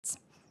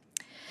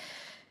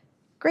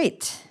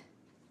Great.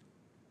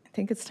 I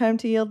think it's time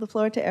to yield the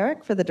floor to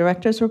Eric for the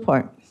director's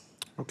report.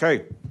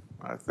 Okay.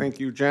 Thank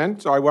you, Jen.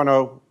 So I want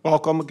to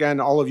welcome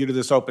again all of you to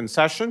this open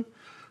session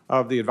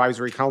of the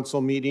Advisory Council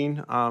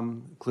meeting,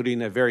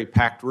 including a very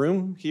packed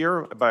room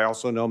here, but I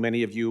also know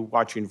many of you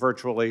watching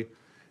virtually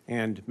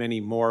and many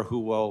more who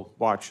will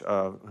watch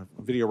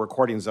video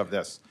recordings of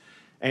this.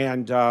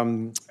 And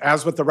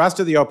as with the rest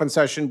of the open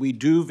session, we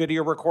do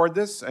video record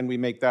this, and we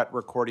make that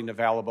recording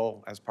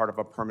available as part of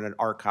a permanent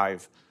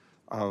archive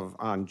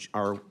on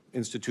our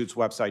Institute's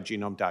website,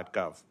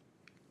 genome.gov.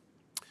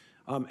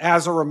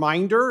 As a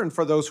reminder, and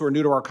for those who are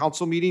new to our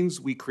council meetings,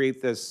 we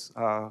create this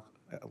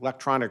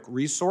electronic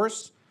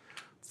resource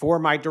for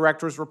my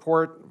director's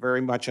report, very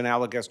much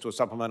analogous to a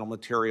supplemental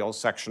materials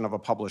section of a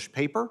published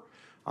paper.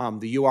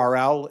 The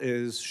URL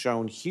is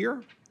shown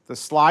here. The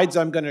slides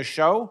I'm going to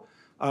show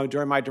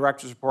during my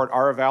director's report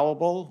are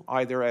available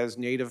either as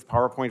native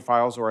PowerPoint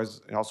files or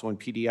as also in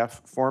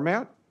PDF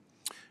format.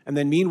 And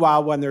then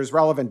meanwhile, when there's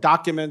relevant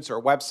documents or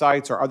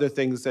websites or other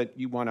things that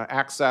you want to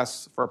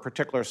access for a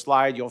particular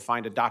slide, you'll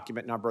find a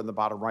document number in the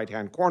bottom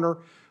right-hand corner,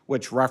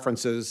 which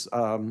references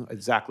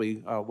exactly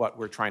what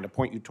we're trying to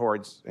point you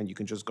towards. And you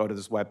can just go to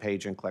this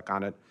webpage and click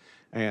on it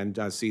and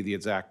see the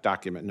exact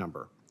document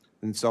number.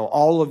 And so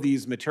all of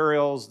these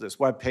materials, this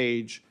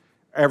webpage,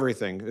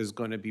 everything is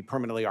going to be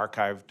permanently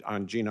archived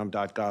on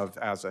genome.gov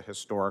as a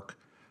historic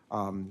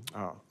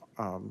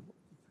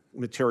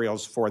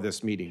materials for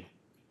this meeting.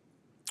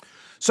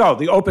 So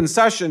the open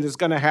session is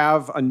going to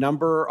have a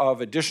number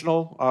of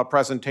additional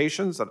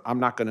presentations that I'm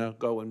not going to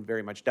go in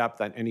very much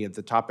depth on any of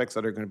the topics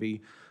that are going to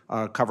be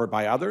covered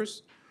by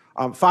others.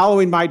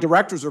 Following my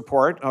director's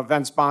report,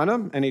 Vince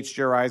Bonham,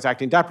 NHGRI's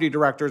acting deputy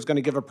director, is going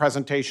to give a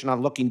presentation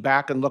on looking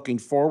back and looking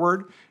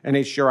forward,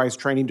 NHGRI's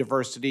Training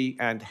Diversity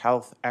and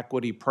Health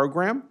Equity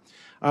Program,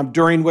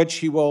 during which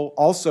he will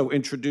also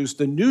introduce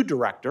the new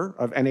director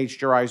of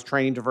NHGRI's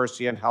Training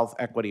Diversity and Health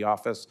Equity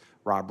Office,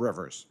 Rob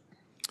Rivers.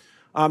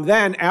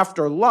 Then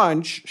after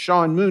lunch,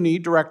 Sean Mooney,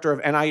 director of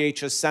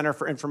NIH's Center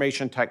for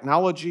Information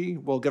Technology,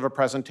 will give a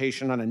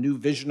presentation on a new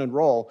vision and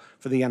role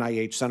for the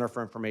NIH Center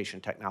for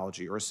Information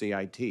Technology, or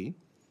CIT.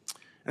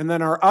 And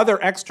then our other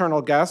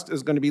external guest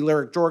is going to be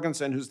Lyric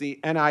Jorgensen, who's the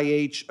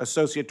NIH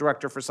Associate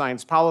Director for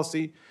Science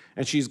Policy,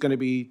 and she's going to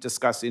be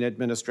discussing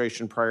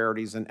administration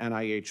priorities and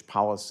NIH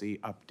policy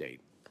update.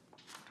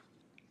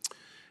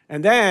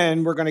 And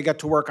then we're going to get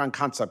to work on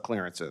concept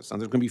clearances. And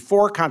there's going to be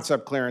 4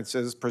 concept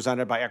clearances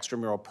presented by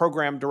extramural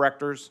program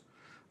directors.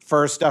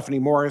 First, Stephanie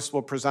Morris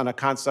will present a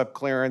concept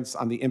clearance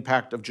on the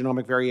impact of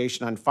genomic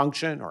variation on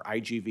function, or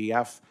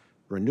IGVF,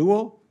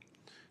 renewal.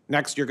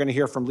 Next, you're going to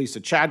hear from Lisa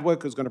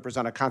Chadwick, who's going to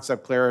present a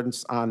concept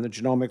clearance on the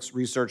genomics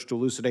research to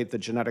elucidate the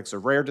genetics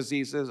of rare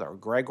diseases, or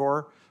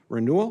GREGOR,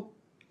 renewal.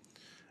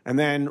 And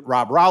then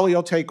Rob Rowley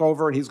will take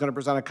over, and he's going to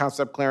present a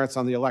concept clearance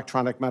on the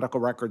electronic medical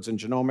records in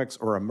genomics,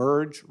 or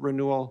eMERGE,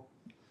 renewal.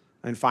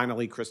 And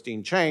finally,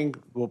 Christine Chang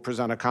will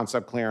present a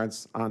concept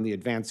clearance on the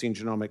Advancing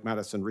Genomic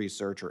Medicine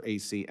Research, or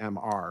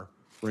ACMR,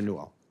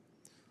 renewal.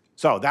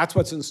 So that's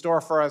what's in store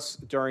for us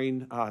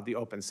during the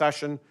open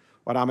session.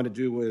 What I'm going to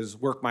do is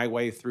work my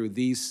way through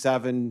these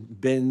 7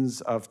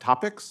 bins of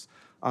topics,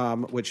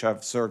 which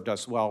have served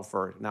us well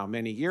for now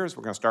many years.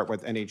 We're going to start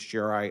with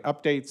NHGRI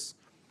updates.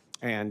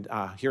 And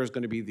here's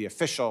going to be the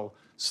official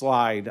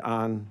slide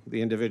on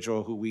the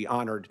individual who we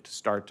honored to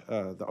start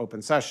the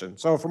open session.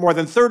 So for more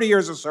than 30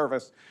 years of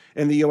service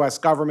in the U.S.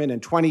 government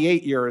and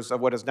 28 years of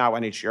what is now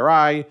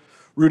NHGRI,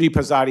 Rudy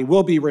Pizzotti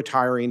will be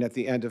retiring at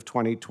the end of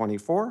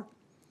 2024.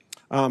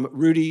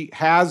 Rudy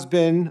has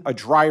been a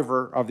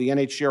driver of the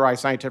NHGRI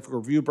Scientific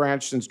Review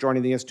branch since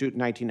joining the Institute in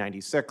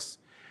 1996.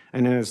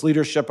 And in his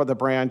leadership of the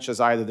branch as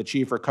either the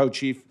chief or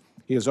co-chief,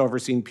 he has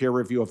overseen peer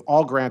review of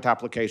all grant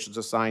applications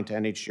assigned to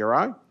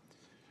NHGRI.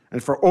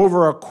 And for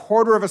over a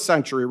quarter of a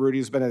century,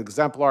 Rudy's been an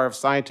exemplar of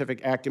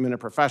scientific acumen and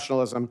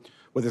professionalism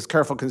with his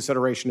careful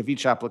consideration of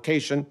each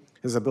application,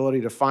 his ability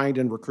to find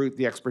and recruit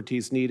the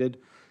expertise needed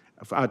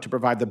to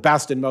provide the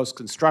best and most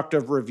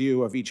constructive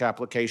review of each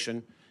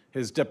application,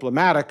 his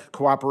diplomatic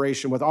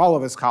cooperation with all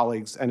of his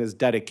colleagues, and his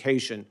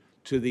dedication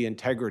to the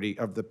integrity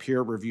of the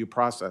peer review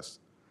process.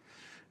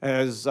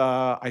 As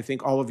I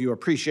think all of you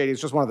appreciate, he's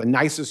just one of the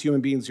nicest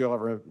human beings you'll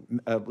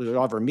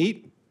ever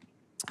meet.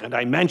 And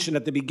I mentioned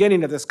at the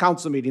beginning of this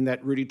council meeting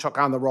that Rudy took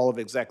on the role of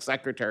exec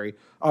secretary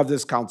of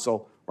this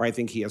council, where I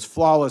think he has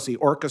flawlessly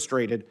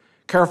orchestrated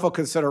careful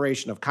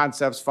consideration of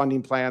concepts,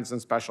 funding plans,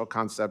 and special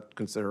council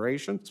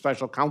considerations.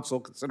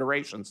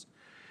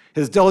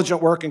 His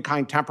diligent work and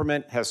kind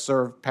temperament has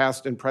served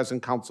past and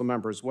present council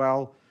members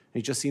well.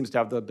 He just seems to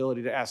have the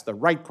ability to ask the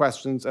right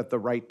questions at the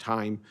right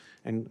time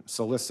and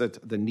solicit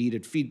the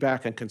needed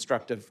feedback and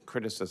constructive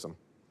criticism.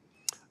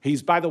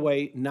 He's, by the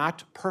way,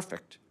 not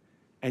perfect.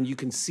 And you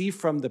can see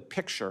from the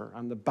picture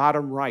on the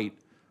bottom right,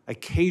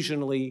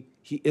 occasionally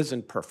he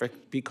isn't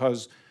perfect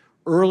because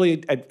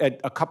early, at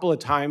a couple of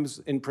times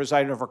in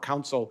presiding over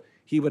council,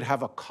 he would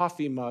have a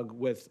coffee mug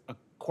with a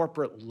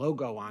corporate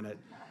logo on it,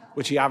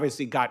 which he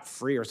obviously got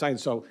free or something.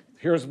 So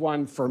here's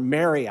one for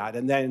Marriott.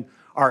 And then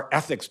our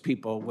ethics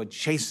people would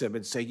chase him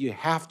and say, you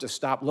have to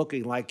stop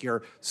looking like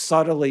you're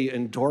subtly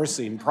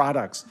endorsing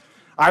products.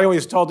 I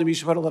always told him you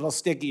should put a little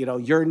sticky,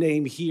 your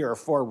name here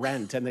for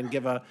rent, and then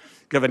give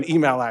an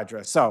email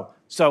address.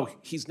 So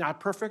he's not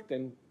perfect,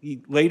 and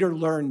he later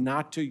learned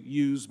not to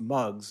use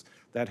mugs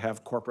that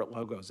have corporate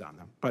logos on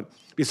them. But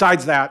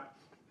besides that,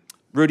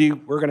 Rudy,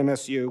 we're going to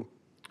miss you.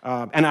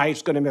 NIH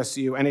is going to miss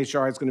you.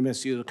 NHGRI is going to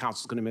miss you. The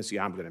council is going to miss you.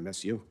 I'm going to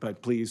miss you.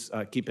 But please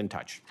keep in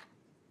touch.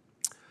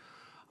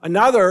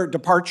 Another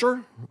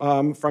departure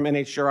from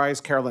NHGRI is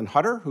Carolyn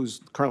Hutter,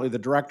 who's currently the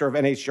director of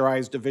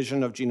NHGRI's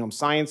Division of Genome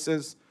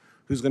Sciences,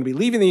 who's going to be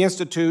leaving the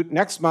Institute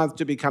next month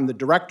to become the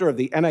director of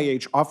the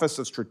NIH Office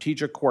of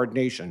Strategic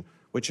Coordination,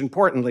 which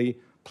importantly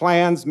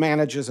plans,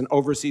 manages, and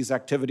oversees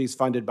activities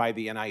funded by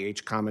the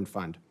NIH Common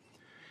Fund.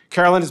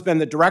 Carolyn has been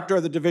the director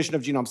of the Division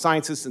of Genome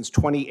Sciences since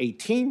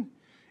 2018.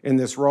 In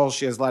this role,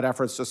 she has led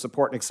efforts to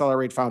support and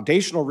accelerate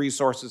foundational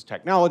resources,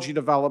 technology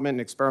development,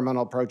 and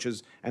experimental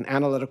approaches, and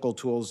analytical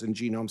tools in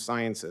genome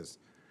sciences.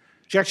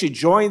 She actually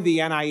joined the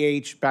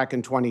NIH back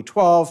in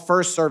 2012,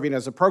 first serving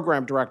as a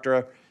program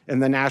director in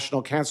the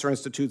National Cancer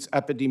Institute's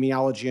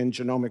Epidemiology and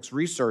Genomics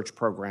Research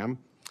Program.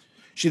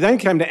 She then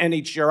came to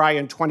NHGRI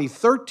in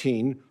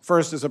 2013,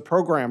 first as a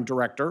program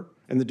director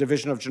in the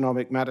Division of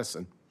Genomic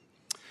Medicine,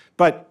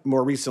 but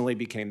more recently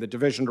became the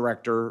division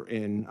director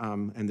in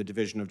the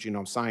Division of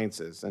Genome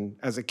Sciences. And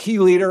as a key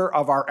leader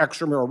of our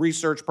extramural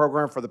research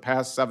program for the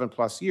past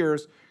 7+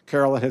 years,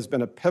 Carolyn has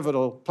been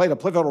played a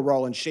pivotal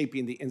role in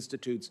shaping the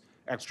Institute's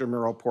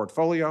extramural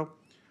portfolio,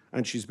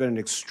 and she's been an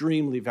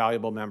extremely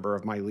valuable member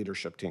of my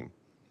leadership team.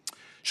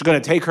 She's going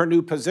to take her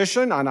new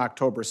position on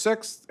October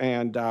 6th,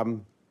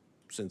 and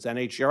since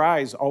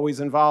NHGRI is always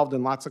involved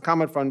in lots of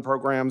Common Fund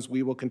programs,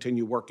 we will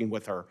continue working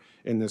with her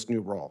in this new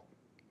role.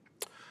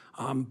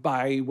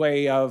 By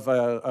way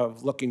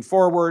of looking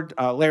forward,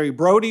 Larry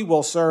Brody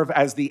will serve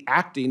as the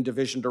acting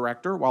division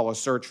director while a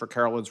search for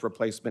Carolyn's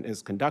replacement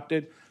is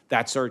conducted.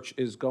 That search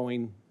is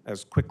going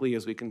as quickly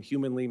as we can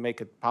humanly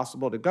make it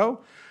possible to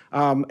go.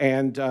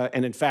 And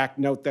in fact,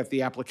 note that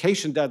the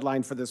application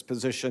deadline for this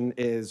position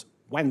is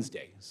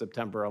Wednesday,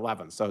 September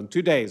 11th. So in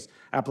 2 days,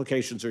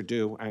 applications are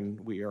due, and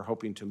we are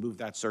hoping to move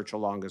that search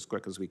along as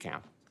quick as we can.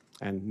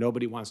 And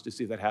nobody wants to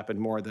see that happen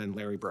more than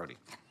Larry Brody.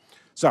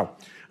 So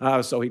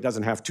he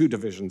doesn't have 2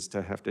 divisions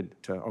to have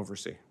to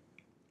oversee.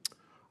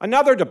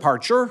 Another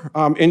departure,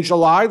 in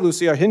July,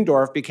 Lucia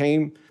Hindorf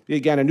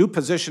began a new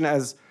position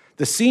as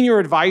the senior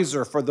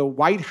advisor for the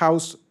White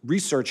House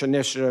Research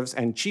Initiatives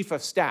and chief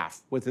of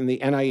staff within the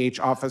NIH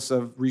Office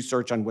of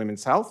Research on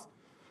Women's Health.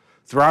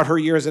 Throughout her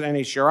years at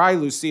NHGRI,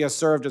 Lucia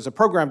served as a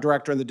program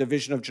director in the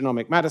Division of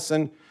Genomic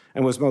Medicine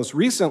and was most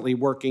recently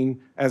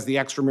working as the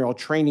extramural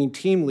training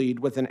team lead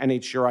within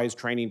NHGRI's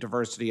Training,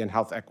 Diversity, and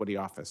Health Equity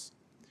Office.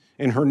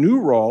 In her new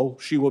role,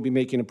 she will be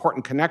making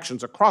important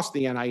connections across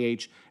the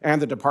NIH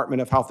and the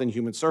Department of Health and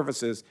Human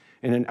Services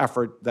in an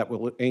effort that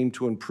will aim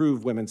to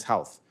improve women's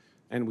health.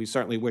 And we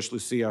certainly wish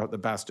Lucia the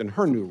best in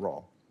her new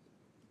role.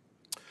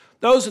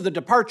 Those are the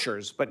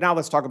departures, but now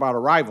let's talk about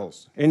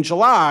arrivals. In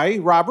July,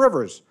 Rob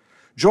Rivers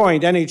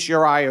joined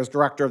NHGRI as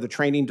director of the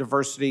Training,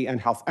 Diversity, and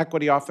Health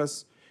Equity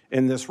Office.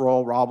 In this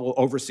role, Rob will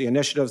oversee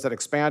initiatives that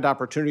expand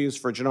opportunities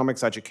for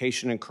genomics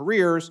education and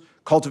careers,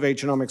 cultivate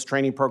genomics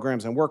training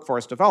programs and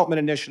workforce development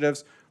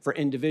initiatives for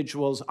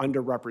individuals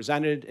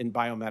underrepresented in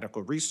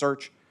biomedical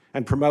research,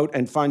 and promote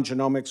and fund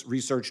genomics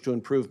research to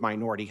improve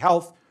minority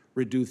health,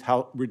 reduce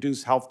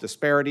health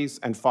disparities,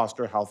 and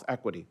foster health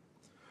equity.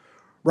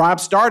 Rob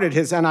started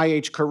his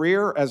NIH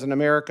career as an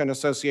American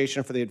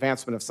Association for the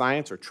Advancement of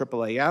Science, or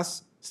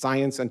AAAS,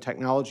 Science and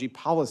Technology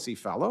Policy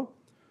Fellow.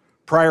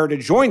 Prior to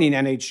joining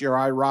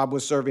NHGRI, Rob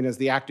was serving as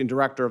the acting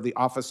director of the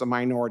Office of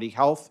Minority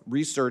Health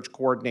Research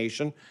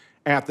Coordination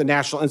at the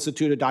National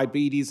Institute of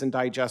Diabetes and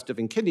Digestive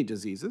and Kidney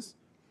Diseases.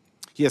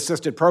 He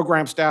assisted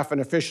program staff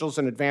and officials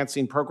in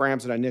advancing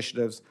programs and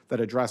initiatives that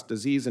address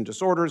disease and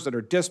disorders that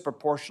are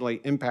disproportionately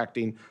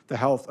impacting the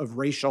health of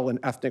racial and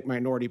ethnic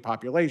minority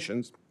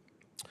populations,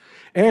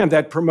 and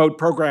that promote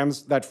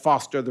programs that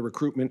foster the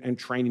recruitment and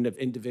training of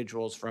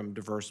individuals from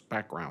diverse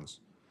backgrounds.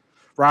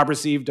 Rob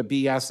received a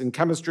BS in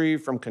chemistry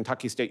from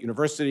Kentucky State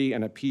University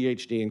and a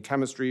PhD in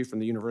chemistry from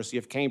the University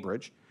of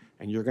Cambridge.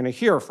 And you're going to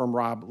hear from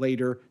Rob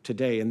later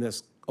today in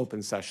this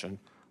open session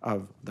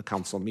of the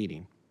council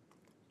meeting.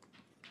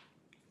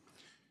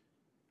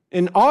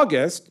 In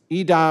August,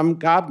 Idam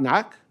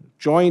Gabnak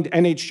joined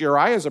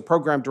NHGRI as a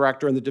program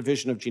director in the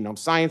Division of Genome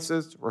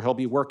Sciences, where he'll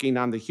be working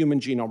on the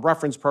Human Genome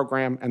Reference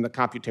Program and the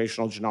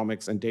Computational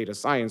Genomics and Data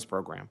Science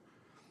Program.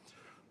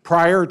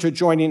 Prior to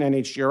joining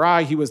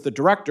NHGRI, he was the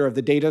director of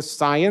the Data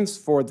Science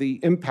for the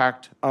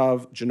Impact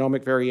of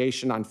Genomic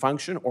Variation on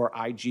Function, or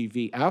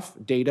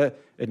IGVF, Data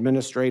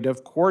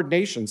Administrative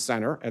Coordination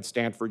Center at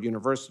Stanford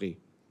University.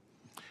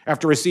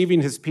 After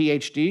receiving his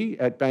PhD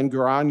at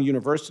Ben-Gurion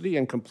University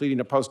and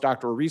completing a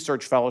postdoctoral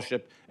research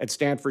fellowship at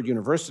Stanford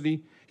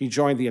University, he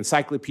joined the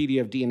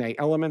Encyclopedia of DNA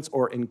Elements,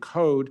 or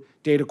ENCODE,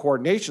 Data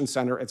Coordination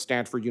Center at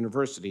Stanford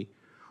University,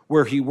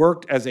 where he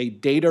worked as a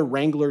data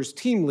wranglers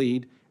team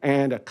lead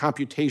and a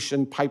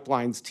computation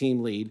pipelines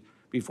team lead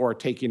before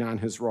taking on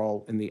his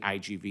role in the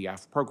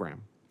IGVF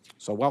program.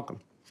 So welcome.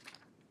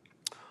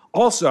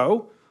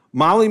 Also,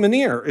 Molly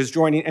Manier is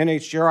joining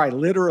NHGRI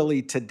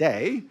literally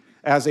today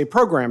as a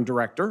program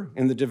director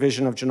in the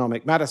Division of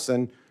Genomic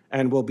Medicine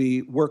and will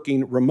be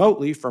working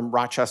remotely from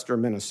Rochester,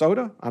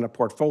 Minnesota on a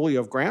portfolio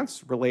of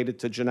grants related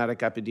to genetic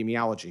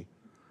epidemiology.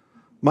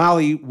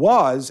 Molly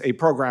was a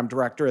program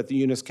director at the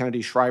Eunice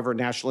Kennedy Shriver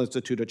National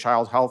Institute of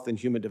Child Health and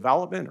Human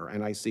Development, or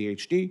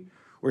NICHD,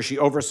 where she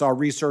oversaw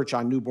research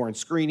on newborn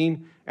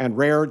screening and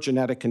rare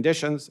genetic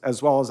conditions,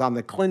 as well as on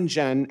the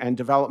ClinGen and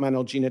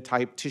developmental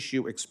genotype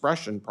tissue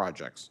expression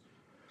projects.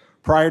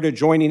 Prior to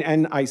joining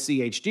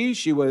NICHD,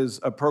 she was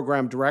a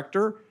program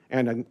director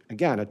and,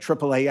 again, a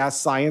AAAS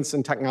Science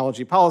and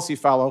Technology Policy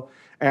Fellow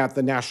at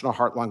the National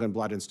Heart, Lung, and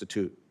Blood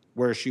Institute,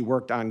 where she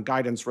worked on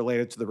guidance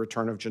related to the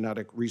return of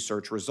genetic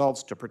research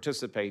results to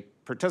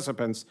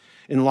participants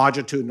in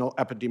longitudinal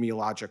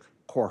epidemiologic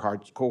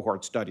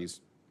cohort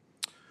studies.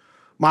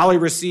 Molly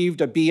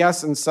received a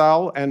BS in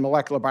cell and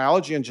molecular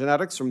biology and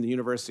genetics from the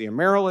University of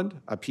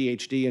Maryland, a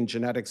PhD in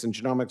genetics and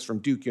genomics from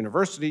Duke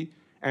University,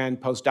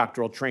 and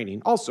postdoctoral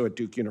training, also at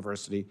Duke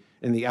University,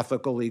 in the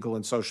ethical, legal,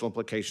 and social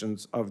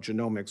implications of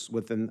genomics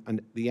within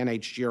the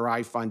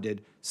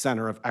NHGRI-funded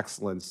Center of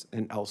Excellence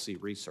in LC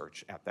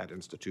Research at that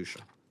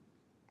institution.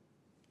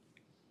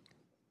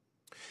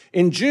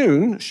 In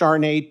June,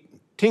 Charnay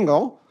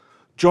Tingle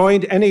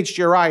joined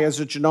NHGRI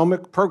as a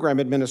genomic program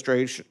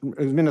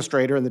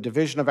administrator in the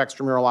Division of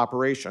Extramural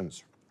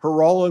Operations. Her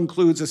role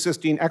includes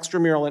assisting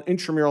extramural and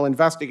intramural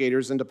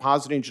investigators in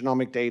depositing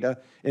genomic data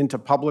into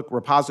public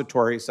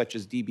repositories such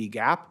as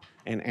dbGaP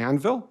and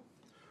Anvil.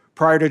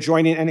 Prior to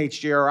joining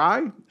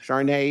NHGRI,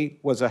 Charnay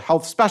was a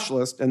health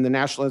specialist in the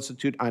National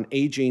Institute on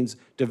Aging's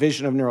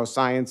Division of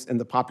Neuroscience in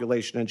the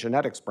Population and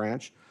Genetics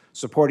branch,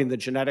 supporting the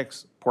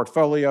genetics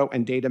portfolio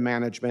and data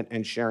management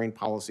and sharing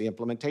policy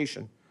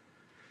implementation.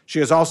 She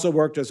has also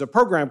worked as a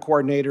program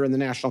coordinator in the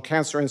National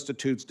Cancer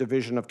Institute's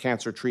Division of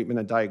Cancer Treatment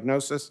and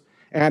Diagnosis,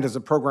 and as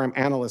a program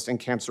analyst and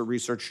cancer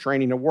research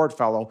training award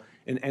fellow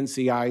in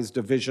NCI's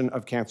Division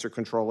of Cancer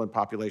Control and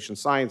Population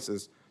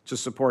Sciences to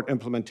support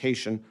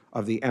implementation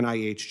of the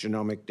NIH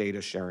genomic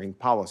data sharing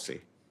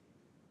policy.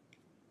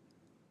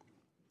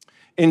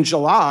 In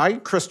July,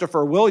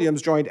 Christopher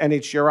Williams joined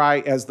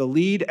NHGRI as the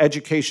lead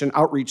education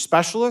outreach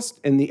specialist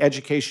in the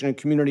Education and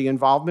Community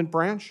Involvement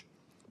branch.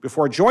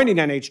 Before joining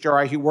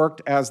NHGRI, he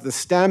worked as the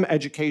STEM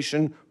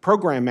education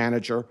program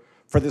manager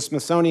for the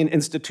Smithsonian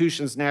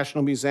Institution's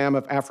National Museum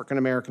of African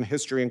American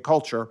History and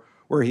Culture,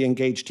 where he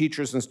engaged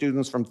teachers and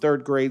students from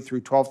 3rd grade through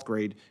 12th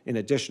grade, in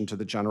addition to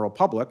the general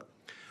public,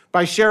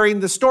 by sharing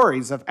the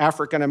stories of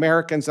African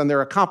Americans and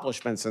their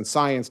accomplishments in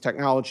science,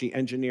 technology,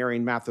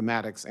 engineering,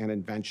 mathematics, and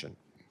invention.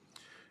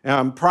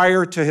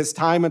 Prior to his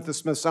time at the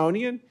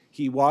Smithsonian,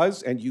 he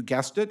was, and you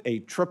guessed it,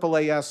 a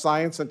AAAS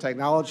Science and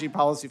Technology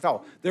Policy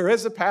Fellow. There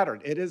is a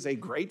pattern. It is a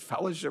great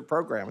fellowship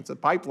program. It's a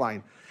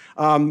pipeline.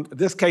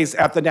 This case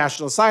at the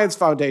National Science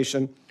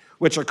Foundation,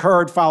 which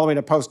occurred following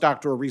a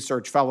postdoctoral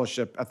research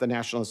fellowship at the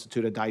National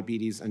Institute of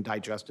Diabetes and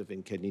Digestive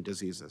and Kidney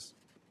Diseases.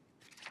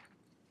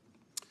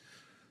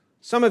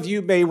 Some of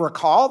you may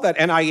recall that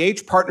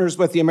NIH partners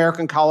with the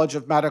American College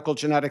of Medical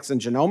Genetics and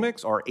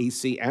Genomics, or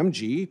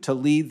ACMG, to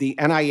lead the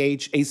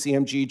NIH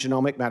ACMG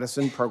Genomic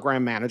Medicine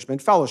Program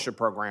Management Fellowship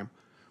Program,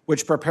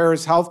 which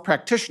prepares health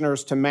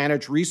practitioners to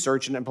manage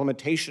research and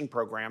implementation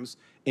programs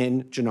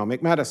in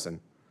genomic medicine.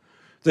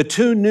 The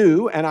two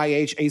new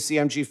NIH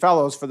ACMG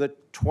fellows for the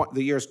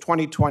years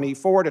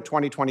 2024 to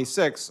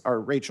 2026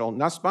 are Rachel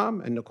Nussbaum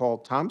and Nicole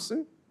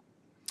Thompson.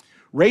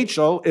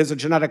 Rachel is a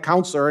genetic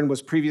counselor and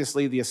was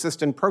previously the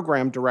assistant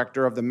program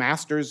director of the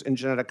Masters in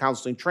Genetic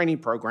Counseling Training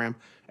Program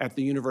at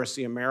the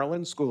University of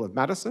Maryland School of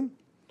Medicine.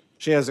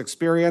 She has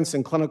experience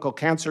in clinical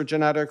cancer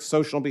genetics,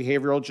 social and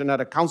behavioral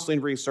genetic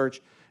counseling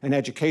research, and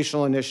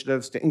educational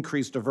initiatives to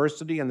increase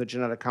diversity in the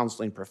genetic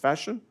counseling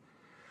profession.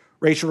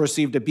 Rachel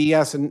received a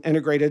BS in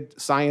Integrated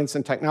Science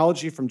and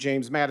Technology from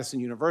James Madison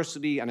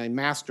University and a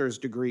master's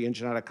degree in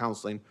genetic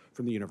counseling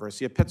from the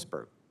University of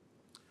Pittsburgh.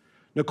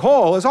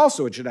 Nicole is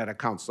also a genetic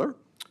counselor,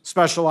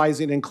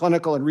 specializing in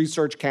clinical and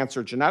research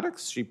cancer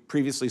genetics. She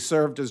previously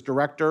served as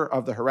director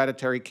of the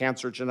Hereditary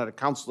Cancer Genetic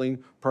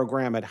Counseling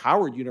Program at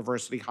Howard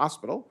University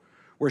Hospital,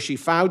 where she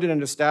founded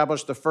and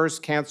established the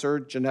first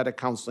cancer genetic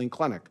counseling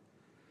clinic.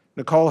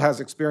 Nicole has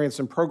experience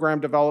in program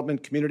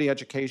development, community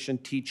education,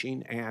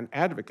 teaching, and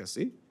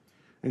advocacy.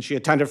 And she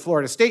attended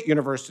Florida State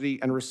University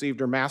and received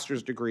her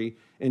master's degree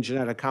in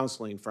genetic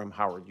counseling from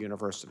Howard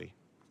University.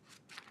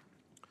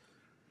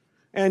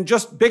 And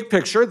just big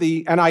picture,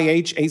 the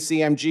NIH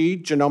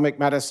ACMG Genomic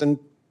Medicine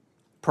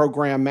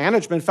Program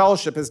Management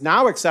Fellowship is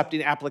now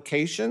accepting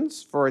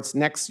applications for its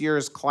next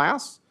year's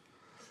class.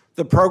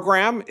 The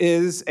program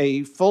is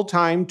a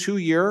full-time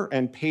 2-year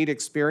and paid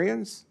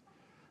experience.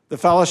 The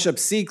fellowship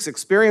seeks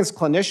experienced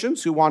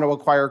clinicians who want to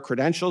acquire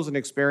credentials and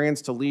experience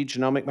to lead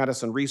genomic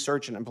medicine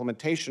research and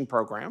implementation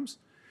programs.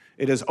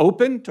 It is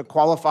open to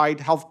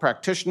qualified health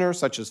practitioners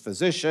such as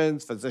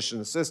physicians,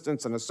 physician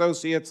assistants and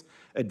associates,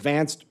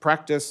 advanced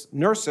practice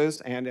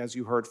nurses, and as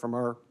you heard from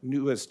our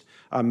newest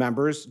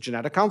members,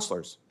 genetic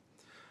counselors.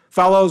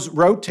 Fellows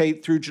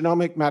rotate through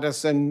genomic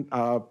medicine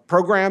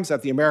programs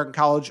at the American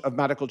College of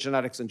Medical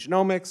Genetics and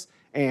Genomics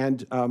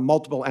and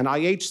multiple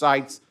NIH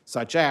sites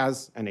such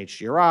as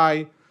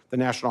NHGRI, the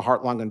National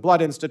Heart, Lung, and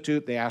Blood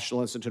Institute, the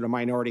National Institute of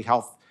Minority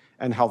Health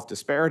and Health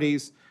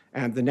Disparities,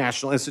 and the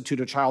National Institute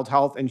of Child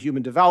Health and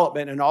Human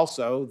Development, and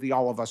also the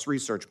All of Us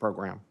Research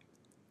Program.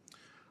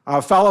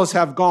 Fellows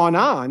have gone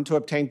on to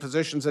obtain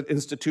positions at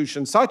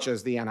institutions such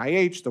as the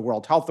NIH, the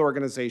World Health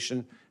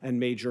Organization, and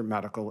major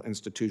medical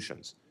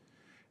institutions.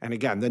 And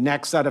again, the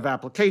next set of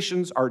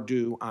applications are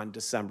due on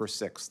December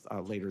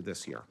 6th, later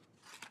this year.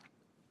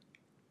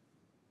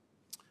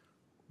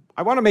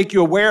 I want to make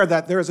you aware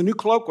that there is a new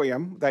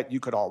colloquium that you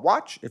could all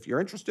watch if you're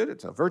interested.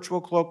 It's a virtual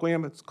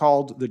colloquium. It's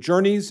called the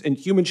Journeys in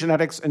Human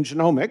Genetics and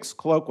Genomics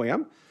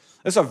Colloquium.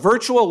 It's a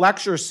virtual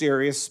lecture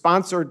series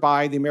sponsored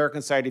by the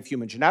American Society of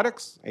Human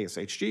Genetics,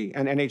 ASHG,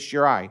 and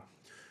NHGRI.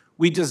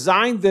 We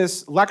designed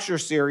this lecture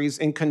series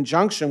in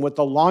conjunction with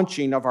the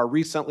launching of our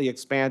recently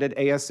expanded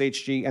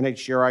ASHG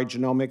NHGRI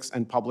Genomics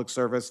and Public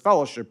Service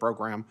Fellowship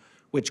Program,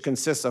 which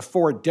consists of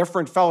 4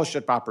 different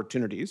fellowship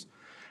opportunities.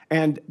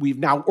 And we've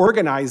now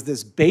organized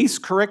this base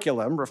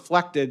curriculum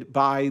reflected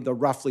by the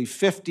roughly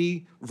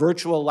 50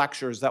 virtual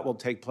lectures that will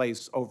take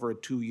place over a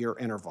 2-year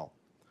interval.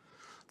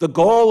 The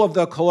goal of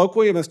the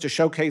colloquium is to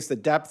showcase the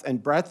depth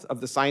and breadth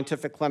of the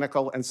scientific,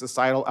 clinical, and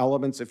societal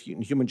elements of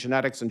human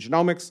genetics and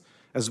genomics,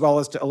 as well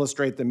as to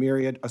illustrate the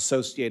myriad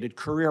associated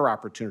career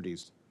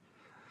opportunities.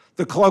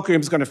 The colloquium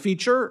is going to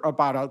feature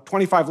about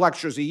 25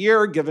 lectures a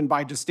year given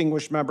by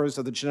distinguished members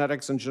of the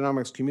genetics and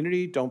genomics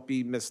community. Don't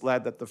be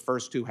misled that the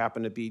first 2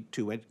 happen to be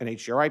 2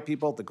 NHGRI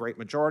people. The great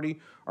majority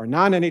are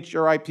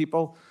non-NHGRI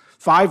people.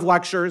 5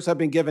 lectures have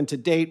been given to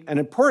date, and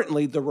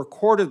importantly, the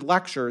recorded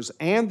lectures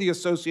and the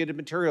associated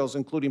materials,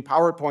 including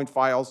PowerPoint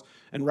files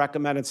and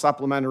recommended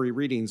supplementary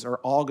readings, are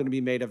all going to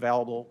be made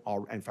available,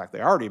 in fact,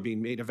 they're already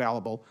being made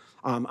available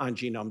on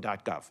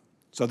genome.gov.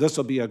 So this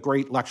will be a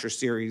great lecture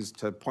series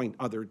to point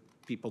other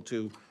people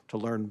to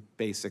learn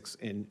basics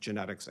in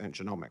genetics and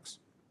genomics.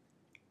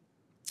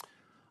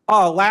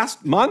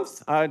 Last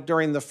month,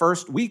 during the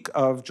first week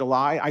of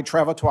July, I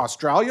traveled to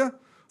Australia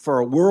for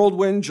a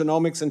whirlwind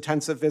genomics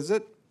intensive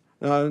visit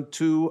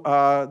to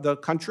the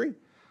country.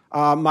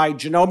 My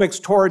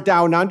genomics tour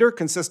down under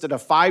consisted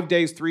of 5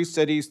 days, 3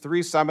 cities,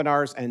 3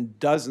 seminars, and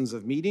dozens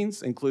of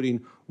meetings,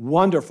 including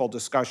wonderful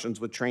discussions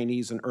with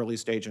trainees and early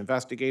stage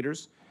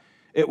investigators.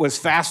 It was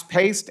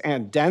fast-paced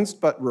and dense,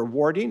 but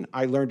rewarding.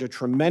 I learned a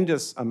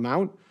tremendous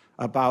amount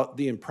about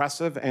the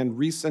impressive and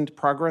recent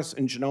progress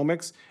in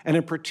genomics, and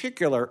in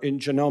particular in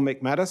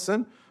genomic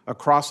medicine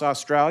across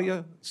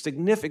Australia,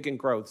 significant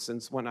growth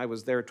since when I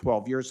was there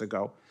 12 years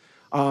ago.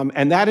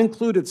 And that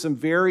included some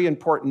very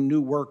important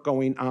new work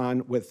going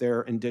on with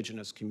their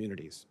indigenous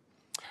communities.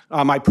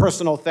 My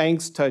personal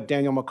thanks to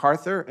Daniel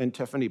MacArthur and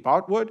Tiffany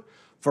Botwood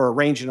for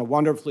arranging a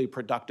wonderfully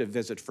productive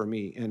visit for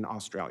me in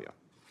Australia.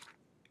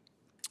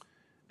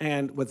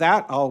 And with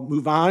that, I'll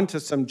move on to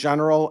some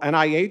general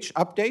NIH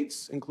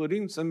updates,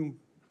 including some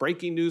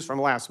breaking news from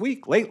last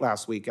week, late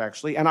last week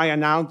actually.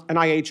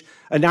 NIH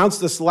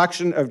announced the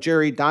selection of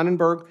Jerry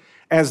Donnenberg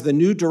as the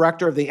new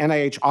director of the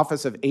NIH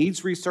Office of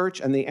AIDS Research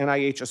and the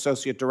NIH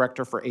Associate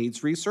Director for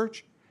AIDS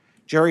Research.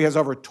 Jerry has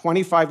over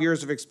 25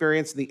 years of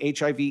experience in the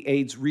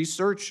HIV/AIDS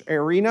research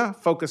arena,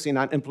 focusing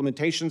on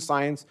implementation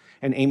science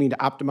and aiming to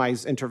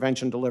optimize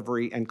intervention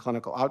delivery and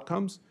clinical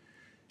outcomes.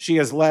 She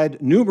has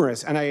led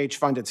numerous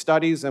NIH-funded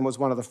studies and was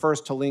one of the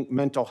first to link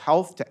mental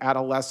health to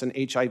adolescent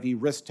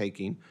HIV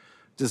risk-taking,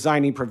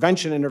 designing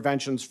prevention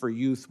interventions for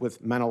youth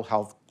with mental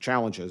health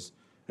challenges.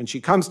 And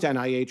she comes to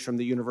NIH from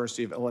the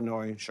University of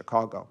Illinois,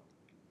 Chicago.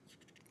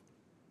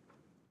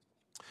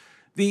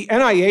 The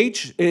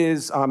NIH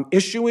is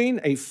issuing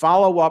a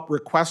follow-up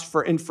request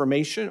for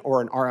information, or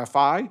an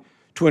RFI,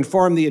 to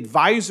inform the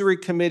advisory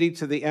committee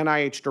to the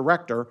NIH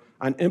director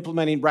on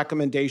implementing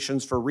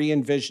recommendations for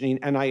re-envisioning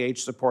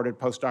NIH-supported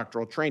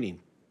postdoctoral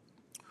training.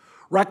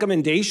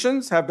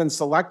 Recommendations have been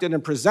selected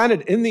and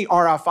presented in the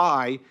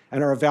RFI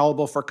and are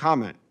available for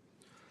comment.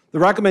 The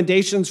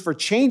recommendations for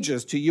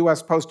changes to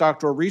U.S.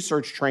 postdoctoral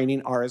research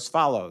training are as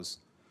follows.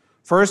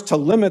 First, to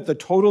limit the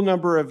total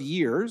number of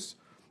years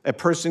a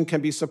person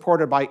can be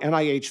supported by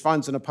NIH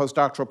funds in a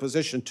postdoctoral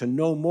position to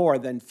no more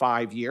than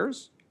 5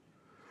 years.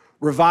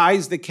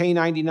 Revise the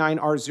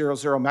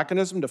K99R00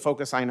 mechanism to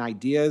focus on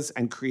ideas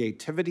and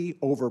creativity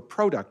over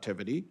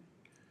productivity,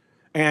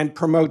 and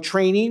promote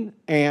training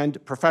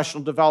and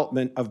professional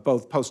development of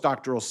both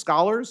postdoctoral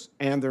scholars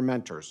and their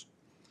mentors.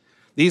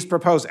 These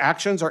proposed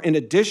actions are in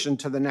addition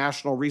to the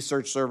National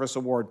Research Service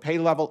Award pay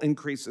level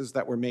increases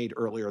that were made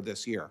earlier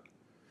this year.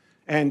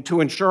 And to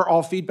ensure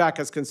all feedback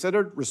is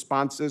considered,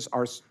 responses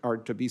are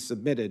to be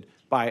submitted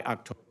by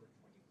October.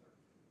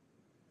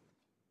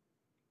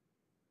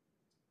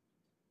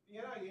 The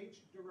NIH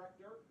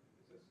director,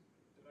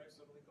 did I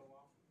suddenly go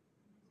off?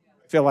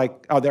 feel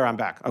like, oh, there I'm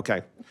back,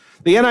 okay.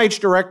 The NIH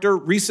director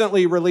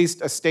recently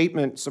released a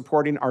statement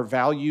supporting our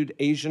valued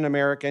Asian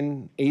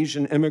American,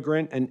 Asian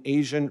immigrant, and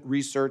Asian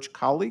research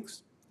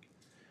colleagues.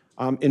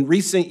 In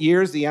recent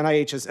years, the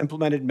NIH has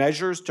implemented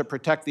measures to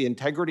protect the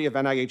integrity of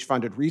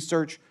NIH-funded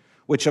research,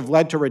 which have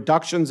led to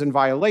reductions in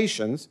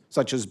violations,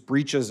 such as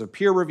breaches of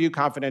peer review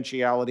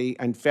confidentiality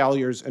and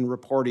failures in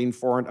reporting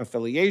foreign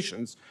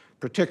affiliations,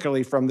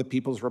 particularly from the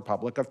People's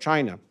Republic of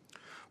China.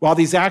 While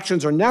these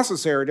actions are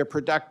necessary to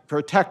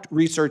protect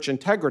research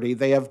integrity,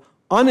 they have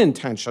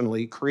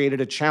unintentionally created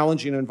a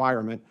challenging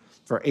environment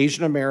for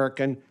Asian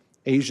American,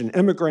 Asian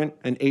immigrant,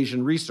 and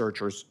Asian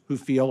researchers who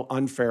feel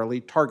unfairly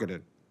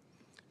targeted.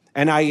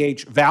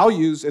 NIH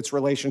values its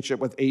relationship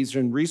with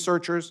Asian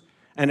researchers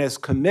and is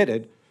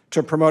committed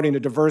to promoting a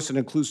diverse and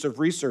inclusive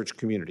research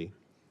community.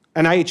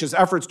 NIH's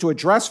efforts to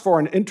address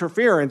foreign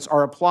interference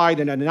are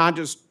applied in a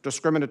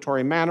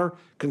non-discriminatory manner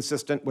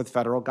consistent with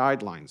federal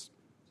guidelines.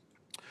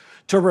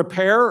 To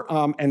repair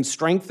and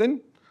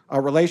strengthen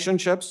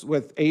relationships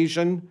with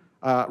Asian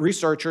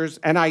researchers,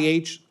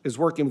 NIH is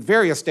working with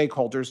various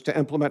stakeholders to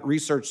implement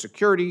research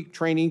security,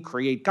 training,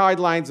 create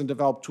guidelines, and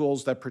develop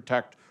tools that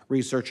protect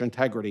research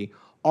integrity,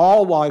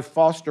 all while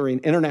fostering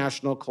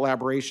international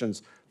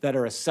collaborations that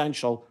are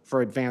essential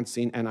for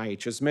advancing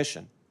NIH's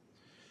mission.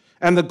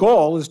 And the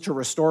goal is to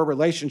restore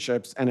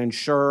relationships and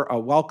ensure a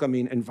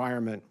welcoming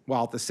environment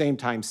while at the same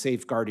time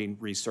safeguarding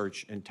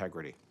research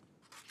integrity.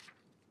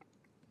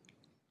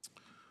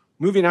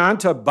 Moving on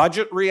to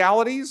budget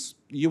realities,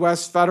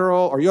 U.S.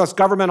 federal or U.S.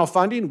 governmental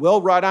funding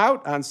will run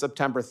out on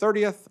September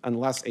 30th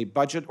unless a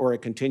budget or a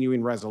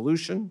continuing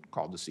resolution,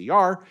 called the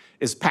CR,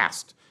 is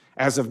passed.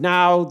 As of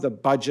now, the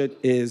budget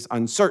is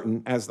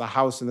uncertain as the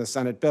House and the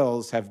Senate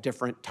bills have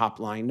different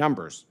top-line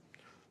numbers.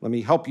 Let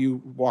me help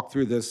you walk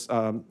through this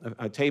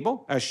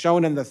table. As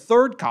shown in the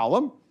third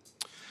column,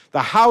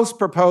 the House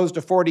proposed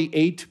a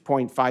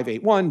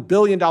 $48.581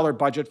 billion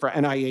budget for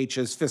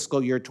NIH's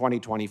fiscal year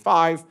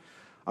 2025,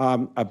 a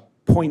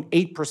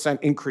 0.8%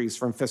 increase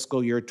from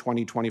fiscal year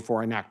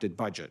 2024 enacted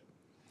budget.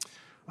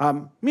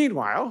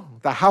 Meanwhile,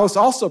 the House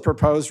also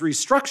proposed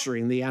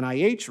restructuring the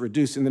NIH,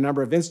 reducing the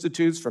number of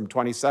institutes from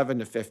 27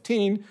 to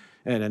 15.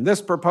 And in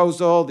this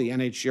proposal, the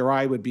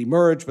NHGRI would be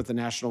merged with the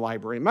National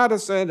Library of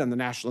Medicine and the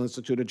National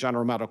Institute of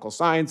General Medical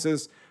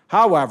Sciences.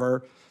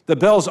 However, the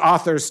bill's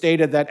authors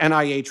stated that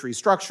NIH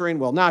restructuring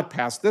will not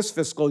pass this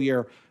fiscal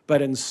year,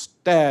 but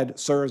instead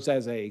serves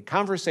as a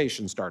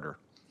conversation starter.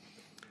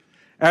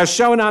 As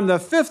shown on the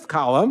fifth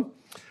column,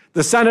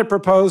 the Senate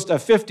proposed a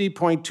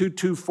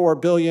 $50.224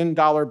 billion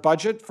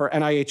budget for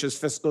NIH's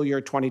fiscal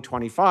year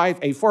 2025,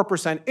 a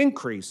 4%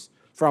 increase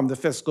from the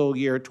fiscal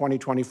year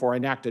 2024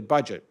 enacted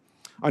budget.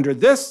 Under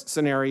this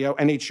scenario,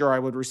 NHGRI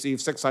would receive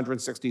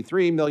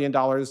 $663 million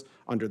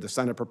under the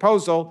Senate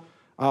proposal,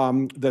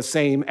 the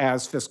same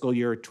as fiscal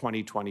year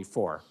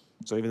 2024.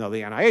 So even though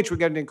the NIH would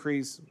get an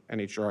increase,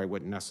 NHGRI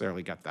wouldn't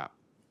necessarily get that.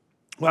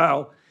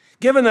 Well,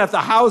 given that the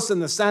House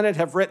and the Senate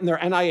have written their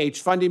NIH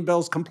funding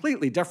bills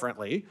completely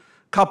differently,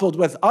 coupled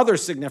with other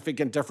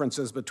significant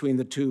differences between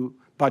the two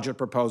budget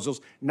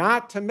proposals,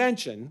 not to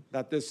mention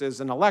that this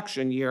is an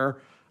election year,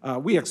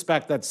 we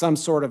expect that some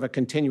sort of a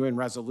continuing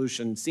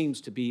resolution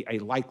seems to be a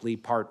likely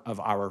part of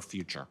our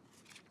future.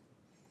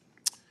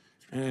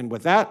 And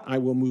with that, I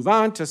will move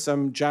on to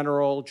some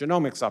general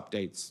genomics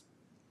updates.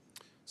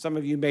 Some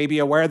of you may be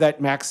aware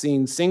that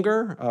Maxine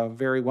Singer, a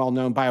very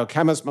well-known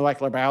biochemist,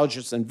 molecular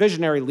biologist, and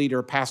visionary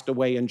leader, passed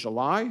away in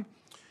July.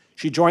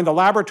 She joined the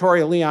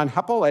laboratory of Leon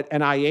Heppel at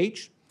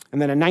NIH,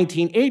 and then in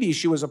 1980,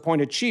 she was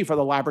appointed chief of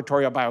the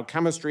Laboratory of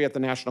Biochemistry at the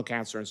National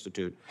Cancer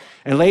Institute,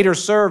 and later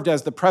served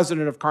as the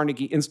president of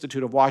Carnegie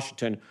Institute of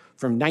Washington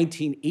from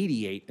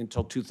 1988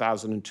 until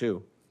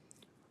 2002.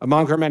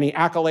 Among her many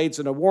accolades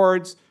and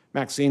awards,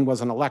 Maxine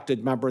was an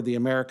elected member of the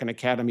American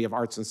Academy of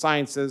Arts and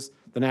Sciences,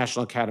 the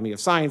National Academy of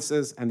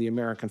Sciences, and the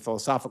American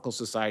Philosophical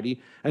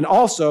Society, and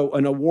also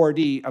an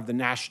awardee of the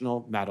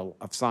National Medal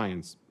of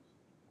Science.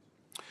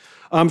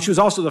 She was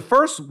also the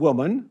first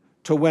woman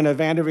to win a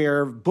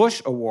Vanderveer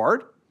Bush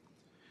Award.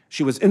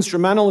 She was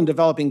instrumental in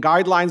developing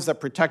guidelines that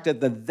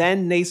protected the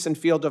then nascent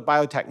field of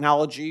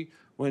biotechnology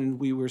when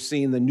we were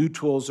seeing the new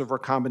tools of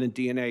recombinant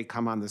DNA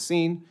come on the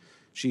scene.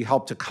 She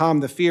helped to calm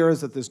the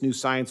fears that this new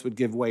science would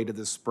give way to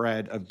the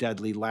spread of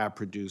deadly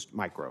lab-produced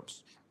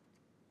microbes.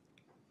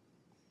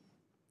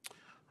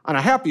 On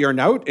a happier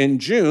note, in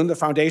June, the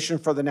Foundation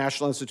for the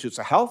National Institutes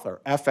of Health, or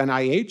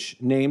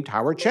FNIH, named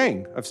Howard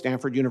Chang of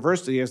Stanford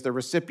University as the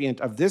recipient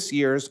of this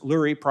year's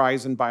Lurie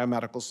Prize in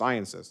Biomedical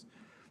Sciences.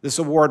 This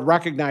award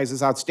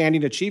recognizes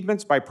outstanding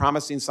achievements by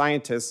promising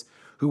scientists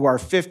who are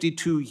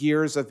 52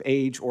 years of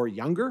age or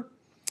younger.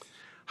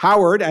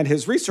 Howard and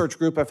his research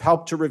group have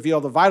helped to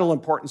reveal the vital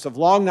importance of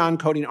long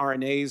non-coding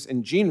RNAs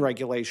in gene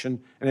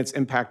regulation and its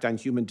impact on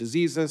human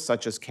diseases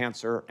such as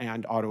cancer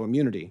and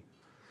autoimmunity.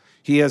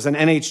 He is an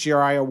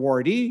NHGRI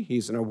awardee.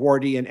 He's an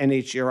awardee in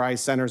NHGRI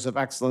Centers of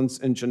Excellence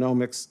in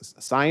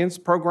Genomics Science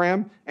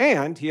program,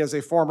 and he is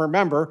a former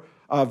member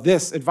of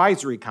this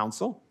advisory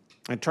council.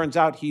 It turns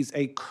out he's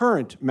a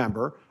current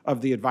member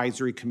of the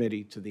advisory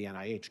committee to the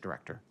NIH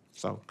director.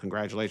 So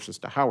congratulations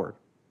to Howard.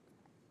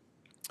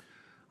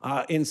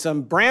 In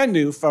some brand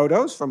new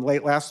photos from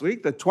late last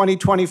week, the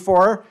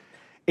 2024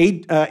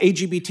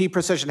 AGBT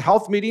Precision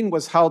Health meeting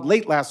was held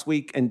late last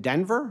week in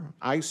Denver.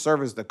 I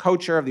serve as the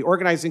co-chair of the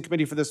organizing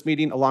committee for this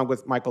meeting, along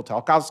with Michael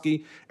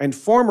Talkowski and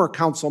former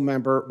council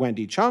member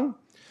Wendy Chung.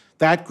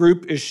 That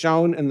group is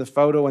shown in the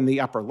photo in the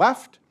upper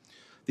left.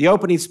 The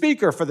opening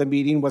speaker for the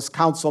meeting was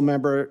council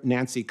member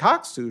Nancy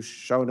Cox, who's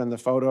shown in the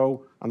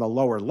photo on the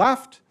lower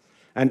left.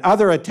 And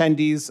other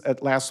attendees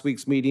at last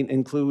week's meeting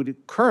include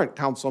current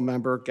council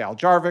member Gal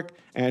Jarvik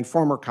and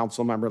former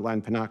council member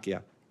Len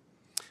Pinocchia.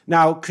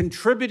 Now,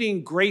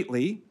 contributing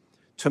greatly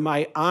to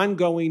my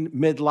ongoing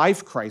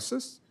midlife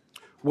crisis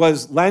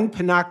was Len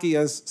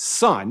Pinocchia's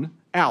son,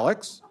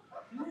 Alex.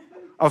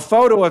 A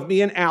photo of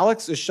me and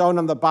Alex is shown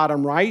on the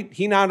bottom right.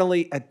 He not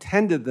only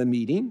attended the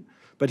meeting,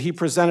 but he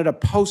presented a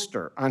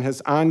poster on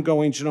his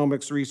ongoing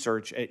genomics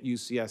research at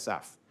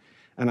UCSF.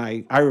 And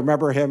I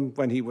remember him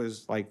when he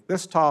was like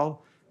this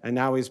tall, and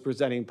now he's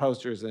presenting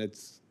posters, and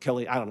it's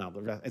killing, I don't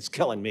know, it's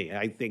killing me.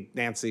 I think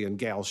Nancy and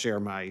Gail share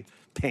my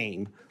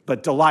pain,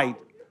 but delight.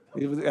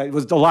 It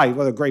was delight.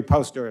 What a great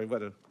poster.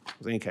 What a,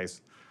 in any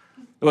case,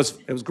 it was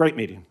a great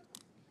meeting,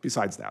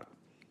 besides that.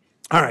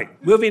 All right,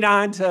 moving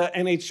on to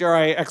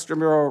NHGRI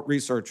Extramural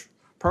Research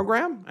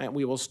Program, and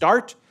we will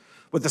start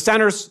with the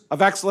Centers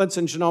of Excellence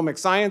in Genomic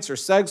Science, or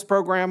CEGS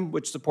program,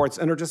 which supports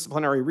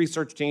interdisciplinary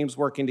research teams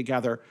working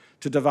together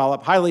to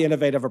develop highly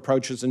innovative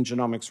approaches in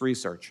genomics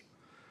research.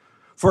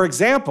 For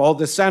example,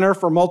 the Center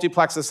for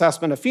Multiplex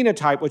Assessment of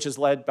Phenotype, which is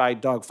led by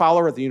Doug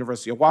Fowler at the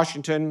University of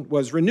Washington,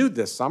 was renewed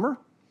this summer.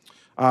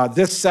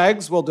 This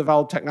CEGS will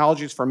develop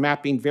technologies for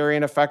mapping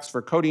variant effects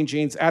for coding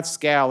genes at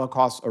scale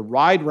across a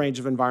wide range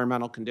of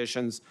environmental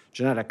conditions,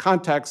 genetic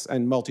contexts,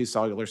 and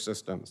multicellular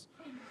systems.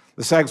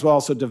 The CEGS will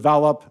also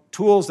develop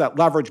tools that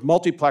leverage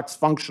multiplex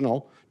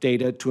functional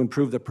data to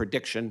improve the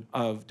prediction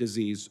of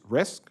disease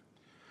risk.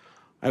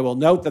 I will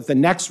note that the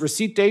next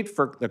receipt date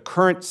for the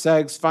current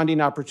CEGS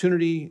funding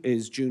opportunity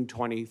is June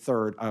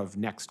 23rd of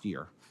next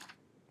year.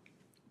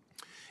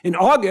 In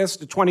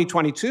August of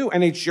 2022,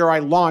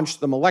 NHGRI launched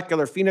the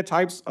Molecular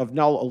Phenotypes of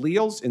Null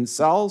Alleles in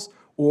Cells,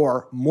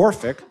 or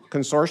MORPHIC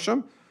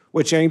consortium,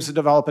 which aims to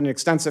develop an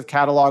extensive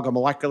catalog of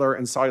molecular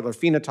and cellular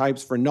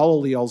phenotypes for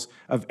null alleles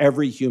of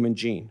every human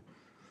gene.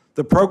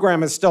 The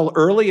program is still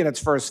early in its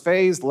first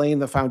phase, laying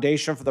the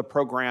foundation for the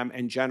program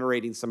and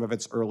generating some of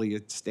its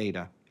earliest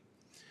data.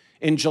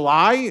 In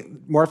July,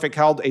 MORPHIC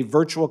held a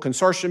virtual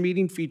consortium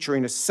meeting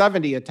featuring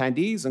 70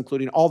 attendees,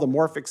 including all the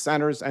MORPHIC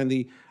centers and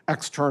the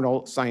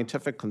external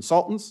scientific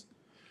consultants.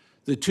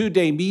 The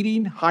two-day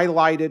meeting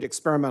highlighted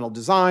experimental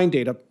design,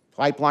 data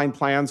pipeline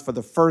plans for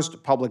the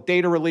first public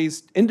data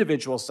release,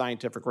 individual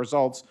scientific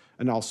results,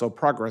 and also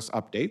progress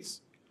updates.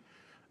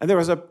 And there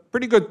was a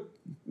pretty good,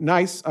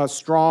 nice,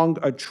 strong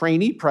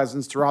trainee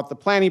presence throughout the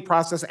planning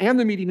process and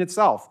the meeting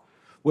itself,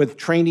 with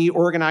trainee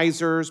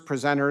organizers,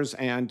 presenters,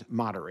 and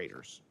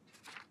moderators.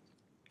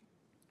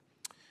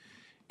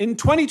 In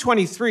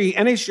 2023,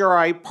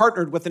 NHGRI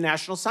partnered with the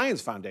National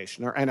Science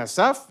Foundation, or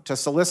NSF, to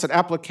solicit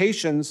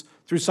applications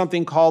through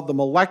something called the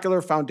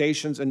Molecular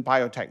Foundations in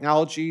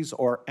Biotechnologies,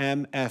 or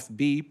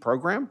MFB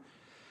program.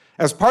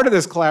 As part of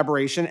this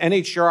collaboration,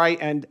 NHGRI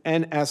and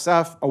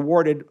NSF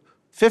awarded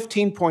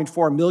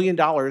 $15.4 million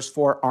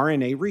for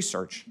RNA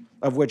research,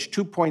 of which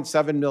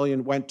 $2.7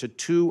 million went to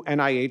 2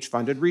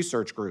 NIH-funded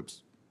research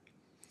groups.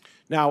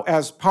 Now,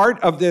 as part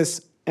of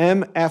this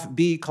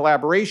MFB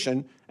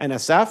collaboration,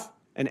 NSF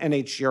and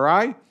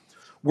NHGRI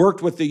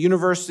worked with the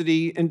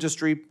University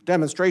Industry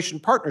Demonstration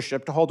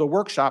Partnership to hold a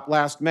workshop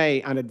last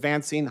May on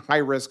advancing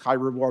high-risk,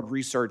 high-reward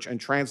research and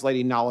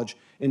translating knowledge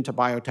into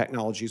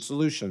biotechnology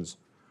solutions.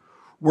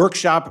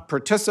 Workshop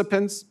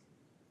participants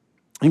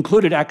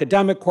included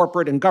academic,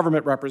 corporate, and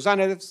government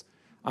representatives.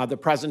 The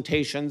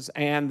presentations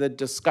and the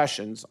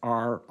discussions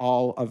are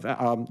all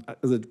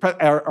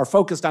are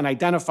focused on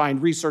identifying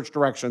research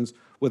directions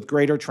with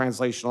greater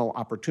translational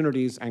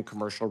opportunities and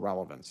commercial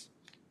relevance.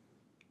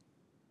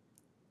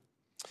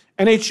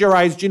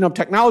 NHGRI's Genome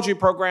Technology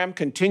Program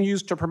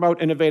continues to promote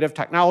innovative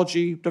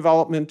technology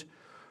development,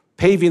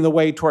 paving the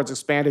way towards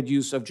expanded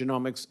use of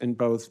genomics in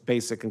both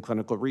basic and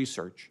clinical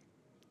research.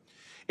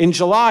 In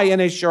July,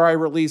 NHGRI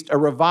released a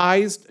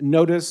revised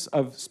Notice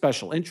of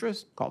Special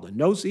Interest, called a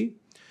NOSI,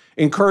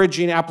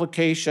 encouraging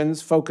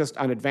applications focused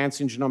on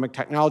advancing genomic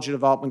technology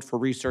development for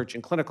research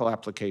and clinical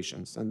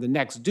applications. And the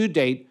next due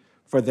date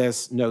for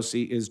this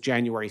NOSI is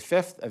January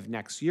 5th of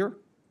next year.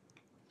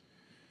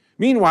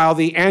 Meanwhile,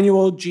 the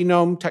annual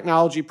Genome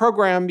Technology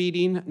Program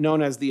meeting,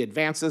 known as the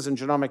Advances in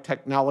Genomic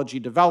Technology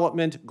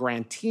Development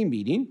Grantee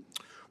Meeting,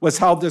 was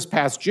held this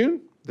past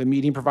June. The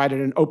meeting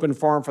provided an open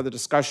forum for the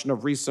discussion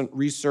of recent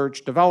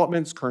research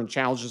developments, current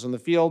challenges in the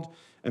field,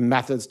 and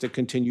methods to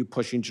continue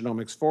pushing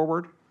genomics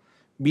forward.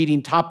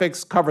 Meeting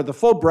topics covered the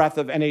full breadth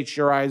of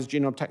NHGRI's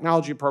Genome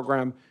Technology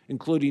Program,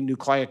 including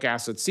nucleic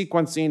acid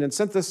sequencing and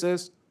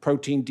synthesis,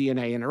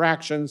 protein-DNA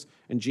interactions,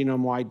 and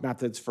genome-wide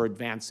methods for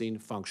advancing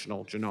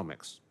functional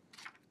genomics.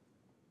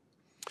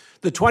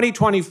 The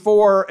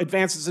 2024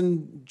 Advances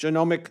in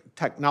Genomic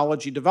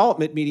Technology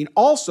Development meeting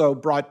also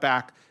brought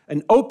back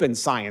an Open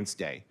Science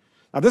Day.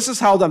 Now, this is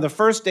held on the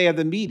first day of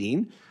the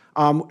meeting,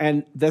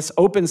 and this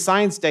Open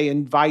Science Day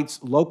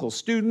invites local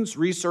students,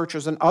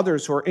 researchers, and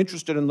others who are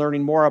interested in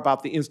learning more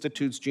about the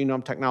Institute's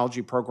Genome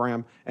Technology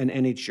Program and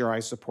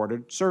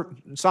NHGRI-supported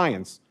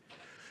science.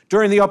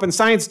 During the Open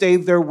Science Day,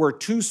 there were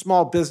 2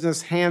 small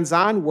business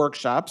hands-on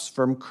workshops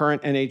from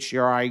current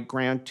NHGRI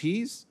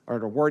grantees or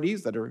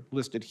awardees that are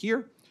listed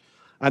here.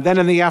 And then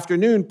in the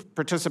afternoon,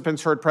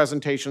 participants heard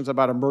presentations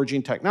about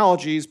emerging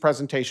technologies,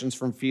 presentations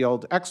from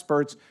field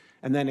experts,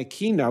 and then a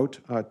keynote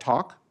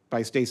talk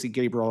by Stacy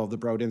Gabriel of the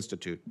Broad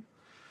Institute.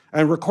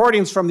 And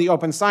recordings from the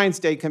Open Science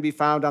Day can be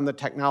found on the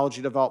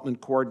Technology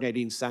Development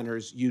Coordinating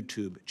Center's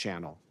YouTube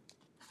channel.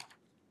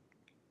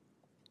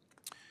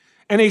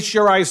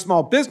 NHGRI's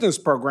Small Business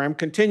Program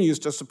continues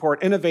to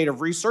support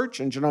innovative research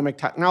in genomic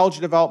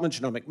technology development,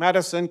 genomic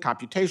medicine,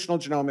 computational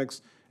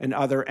genomics, and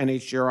other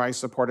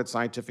NHGRI-supported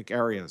scientific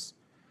areas.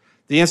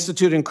 The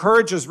Institute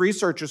encourages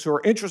researchers who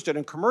are interested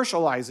in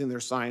commercializing their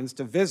science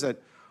to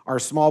visit our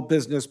Small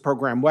Business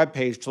Program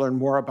webpage to learn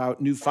more about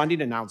new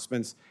funding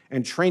announcements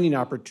and training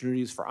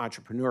opportunities for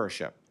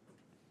entrepreneurship.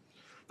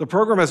 The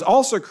program has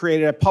also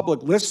created a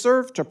public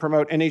listserv to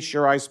promote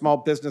NHGRI small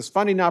business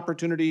funding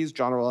opportunities,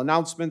 general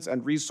announcements,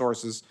 and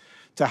resources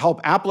to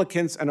help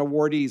applicants and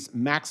awardees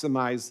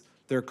maximize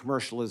their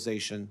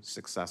commercialization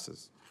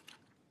successes.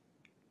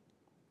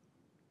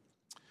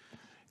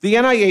 The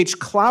NIH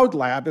Cloud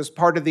Lab is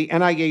part of the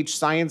NIH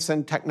Science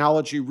and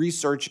Technology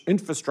Research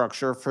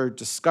Infrastructure for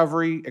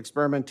Discovery,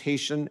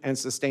 Experimentation, and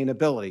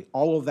Sustainability.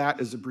 All of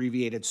that is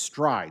abbreviated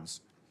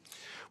STRIDES,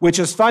 which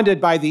is funded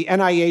by the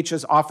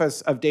NIH's Office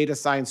of Data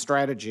Science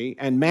Strategy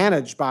and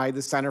managed by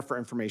the Center for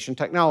Information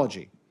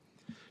Technology.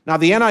 Now,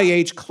 the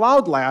NIH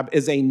Cloud Lab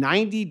is a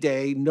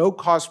 90-day,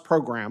 no-cost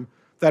program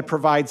that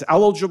provides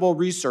eligible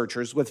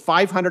researchers with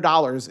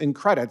 $500 in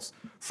credits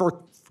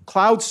for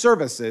cloud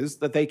services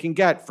that they can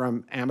get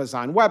from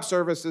Amazon Web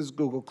Services,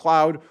 Google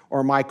Cloud,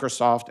 or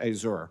Microsoft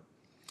Azure.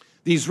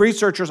 These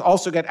researchers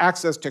also get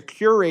access to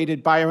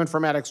curated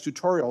bioinformatics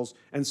tutorials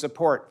and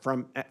support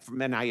from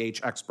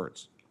NIH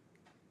experts.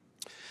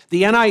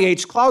 The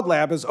NIH Cloud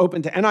Lab is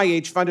open to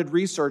NIH-funded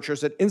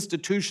researchers at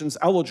institutions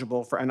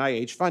eligible for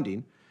NIH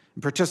funding.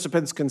 And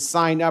participants can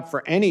sign up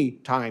for any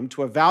time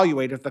to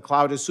evaluate if the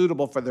cloud is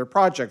suitable for their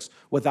projects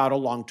without a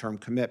long-term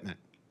commitment.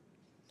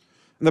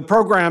 And the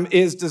program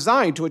is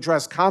designed to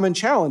address common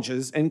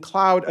challenges in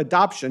cloud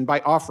adoption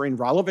by offering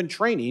relevant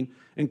training,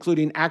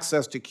 including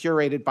access to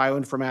curated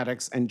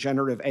bioinformatics and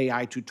generative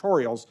AI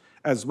tutorials,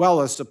 as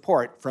well as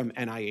support from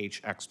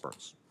NIH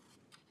experts.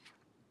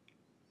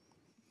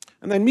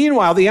 And then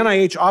meanwhile, the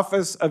NIH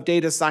Office of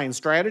Data Science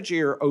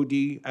Strategy, or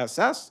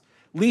ODSS,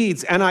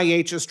 leads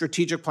NIH's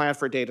Strategic Plan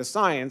for Data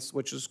Science,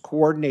 which is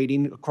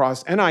coordinating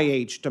across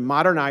NIH to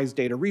modernize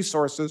data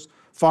resources,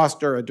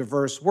 foster a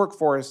diverse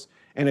workforce,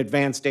 and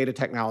advance data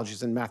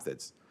technologies and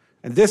methods.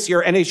 And this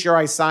year,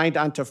 NHGRI signed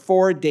onto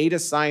 4 data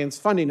science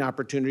funding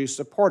opportunities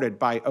supported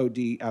by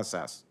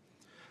ODSS.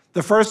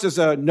 The first is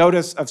a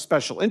notice of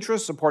special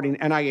interest supporting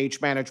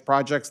NIH-managed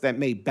projects that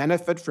may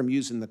benefit from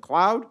using the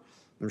cloud.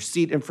 The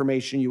receipt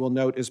information, you will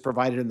note, is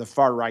provided in the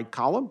far right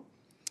column.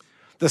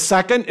 The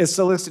second is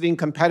soliciting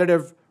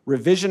competitive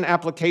revision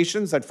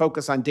applications that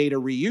focus on data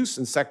reuse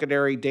and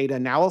secondary data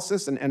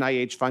analysis in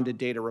NIH-funded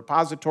data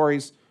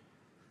repositories.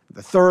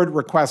 The third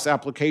requests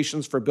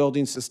applications for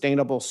building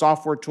sustainable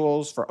software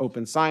tools for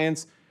open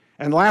science.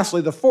 And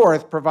lastly, the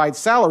fourth provides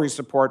salary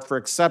support for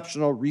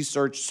exceptional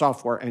research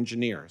software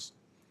engineers.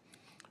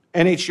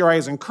 NHGRI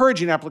is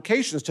encouraging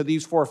applications to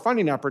these 4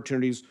 funding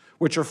opportunities,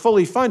 which are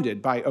fully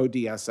funded by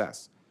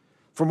ODSS.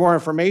 For more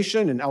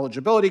information and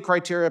eligibility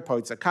criteria,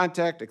 points of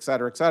contact, et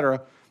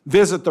cetera,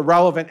 visit the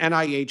relevant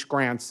NIH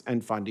grants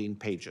and funding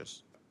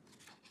pages.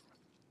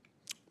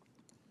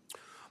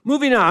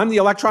 Moving on, the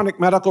Electronic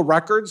Medical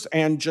Records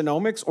and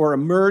Genomics, or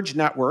eMERGE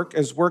network,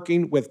 is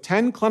working with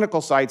 10 clinical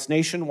sites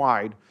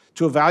nationwide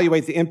to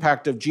evaluate the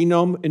impact of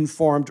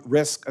genome-informed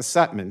risk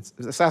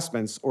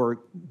assessments, or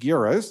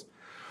GIRAs,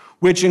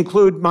 which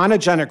include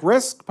monogenic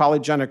risk,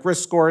 polygenic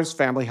risk scores,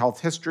 family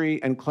health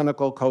history, and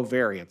clinical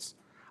covariates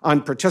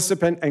on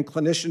participant and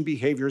clinician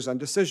behaviors and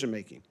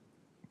decision-making.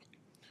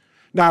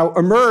 Now,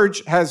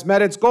 eMERGE has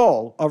met its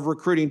goal of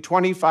recruiting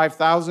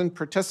 25,000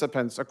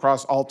 participants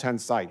across all 10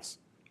 sites.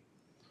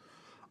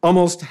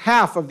 Almost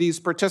half of these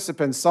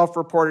participants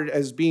self-reported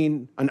as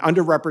being an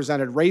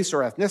underrepresented race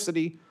or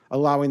ethnicity,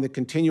 allowing the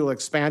continual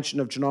expansion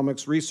of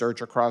genomics research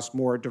across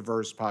more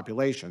diverse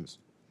populations.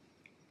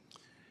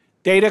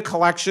 Data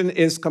collection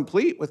is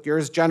complete, with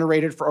GIRs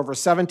generated for over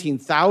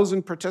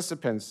 17,000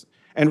 participants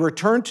and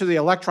returned to the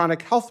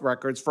electronic health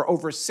records for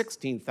over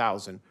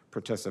 16,000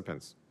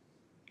 participants.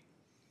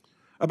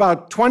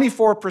 About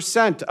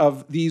 24%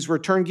 of these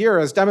return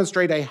GIRs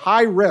demonstrate a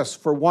high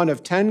risk for one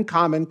of 10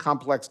 common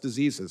complex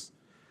diseases.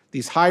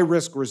 These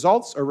high-risk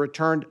results are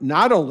returned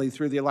not only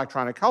through the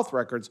electronic health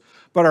records,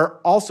 but are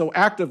also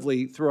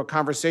actively through a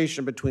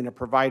conversation between a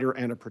provider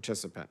and a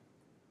participant.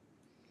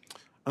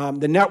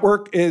 The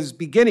network is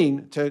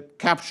beginning to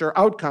capture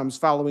outcomes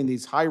following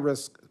these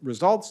high-risk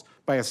results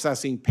by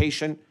assessing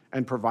patient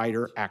and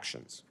provider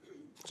actions.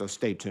 So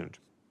stay tuned.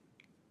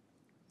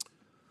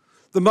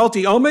 The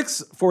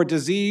Multi-Omics for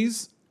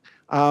Disease,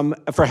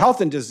 for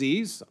Health and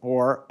Disease,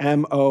 or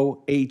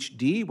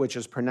MOHD, which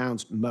is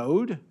pronounced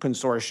MODE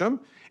Consortium,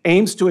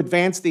 aims to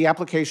advance the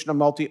application of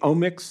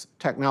multi-omics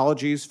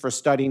technologies for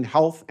studying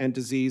health and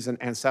disease in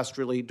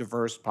ancestrally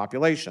diverse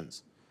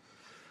populations.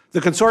 The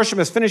consortium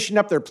is finishing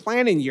up their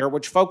planning year,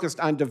 which focused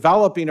on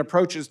developing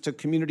approaches to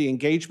community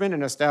engagement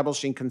and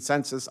establishing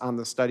consensus on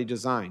the study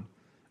design.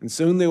 And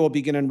soon they will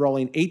begin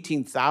enrolling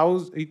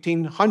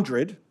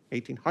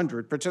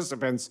 1,800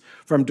 participants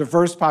from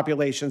diverse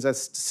populations at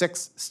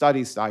 6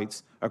 study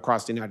sites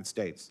across the United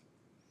States.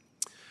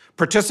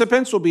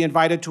 Participants will be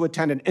invited to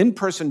attend an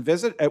in-person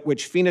visit at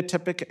which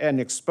phenotypic and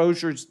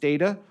exposures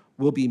data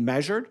will be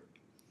measured.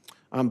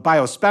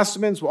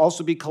 Biospecimens will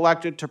also be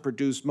collected to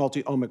produce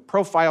multi-omic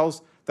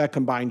profiles that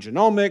combine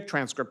genomic,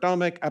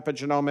 transcriptomic,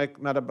 epigenomic,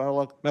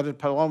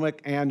 metabolomic,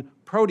 and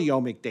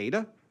proteomic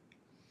data.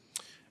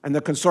 And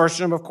the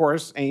consortium, of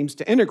course, aims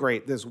to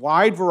integrate this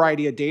wide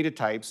variety of data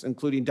types,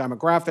 including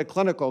demographic,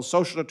 clinical,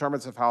 social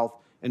determinants of health,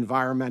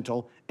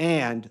 environmental,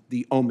 and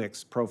the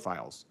omics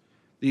profiles.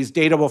 These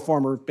data will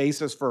form a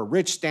basis for a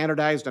rich,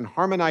 standardized, and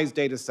harmonized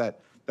data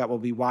set that will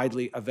be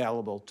widely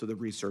available to the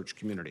research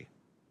community.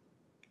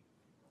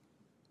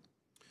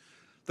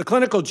 The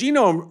Clinical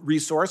Genome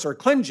Resource, or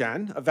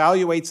ClinGen,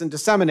 evaluates and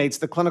disseminates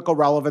the clinical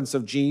relevance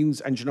of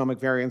genes and genomic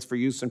variants for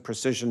use in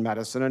precision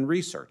medicine and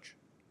research.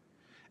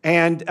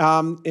 And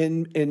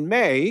in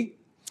May,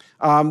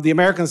 the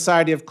American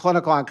Society of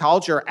Clinical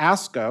Oncology, or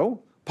ASCO,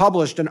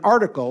 published an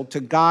article to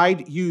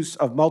guide use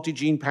of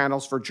multi-gene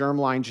panels for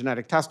germline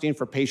genetic testing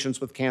for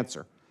patients with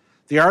cancer.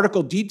 The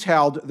article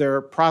detailed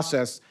their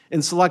process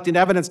in selecting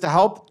evidence to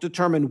help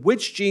determine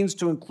which genes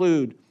to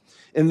include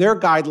in their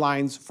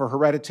guidelines for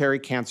hereditary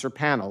cancer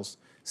panels,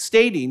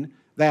 stating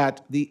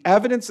that the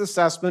evidence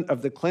assessment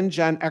of the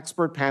ClinGen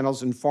expert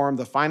panels informed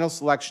the final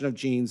selection of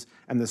genes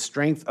and the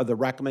strength of the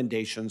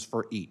recommendations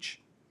for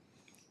each.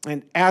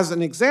 And as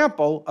an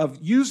example of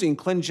using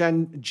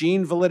ClinGen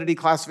gene validity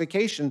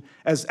classification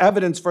as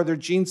evidence for their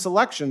gene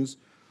selections,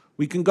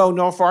 we can go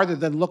no farther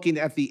than looking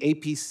at the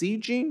APC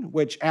gene,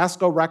 which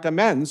ASCO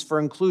recommends for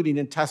including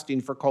in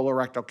testing for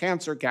colorectal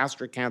cancer,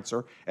 gastric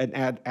cancer, and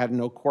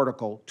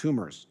adenocortical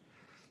tumors.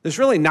 This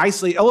really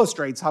nicely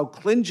illustrates how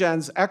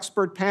ClinGen's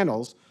expert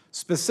panels,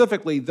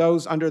 specifically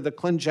those under the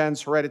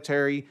ClinGen's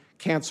hereditary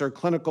cancer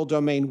clinical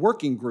domain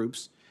working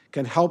groups,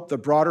 can help the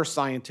broader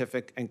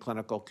scientific and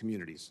clinical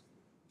communities.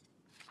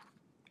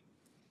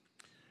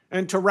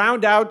 And to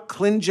round out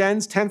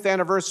ClinGen's 10th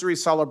anniversary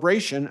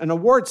celebration, an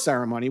award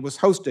ceremony was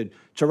hosted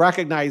to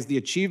recognize the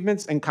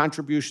achievements and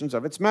contributions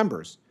of its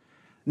members.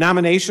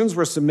 Nominations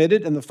were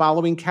submitted in the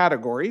following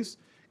categories: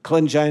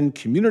 ClinGen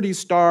Community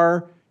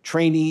Star,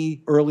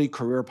 Trainee Early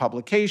Career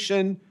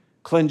Publication,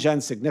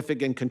 ClinGen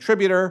Significant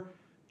Contributor,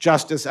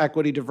 Justice,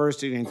 Equity,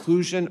 Diversity, and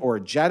Inclusion, or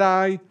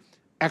JEDI,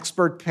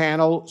 Expert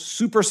Panel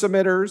Super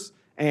Submitters,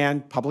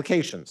 and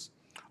Publications.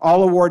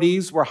 All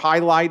awardees were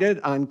highlighted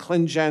on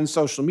ClinGen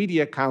social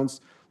media accounts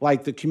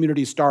like the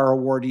Community Star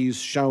awardees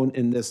shown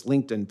in this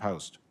LinkedIn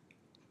post.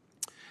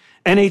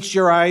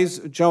 NHGRI's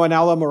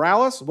Joanella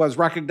Morales was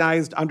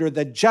recognized under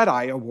the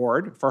JEDI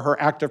Award for her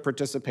active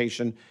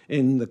participation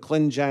in the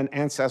ClinGen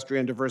Ancestry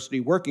and Diversity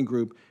Working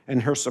Group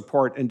and her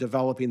support in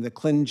developing the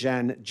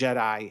ClinGen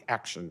JEDI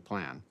Action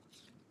Plan.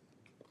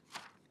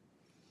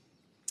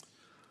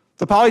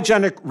 The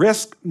Polygenic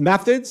Risk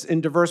Methods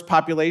in Diverse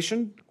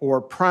Population,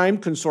 or PRIME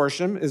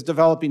Consortium, is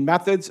developing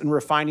methods and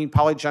refining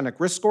polygenic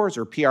risk scores,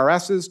 or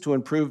PRSs, to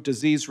improve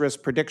disease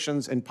risk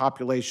predictions in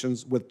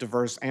populations with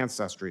diverse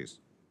ancestries.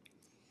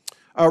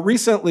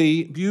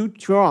 Recently, Bu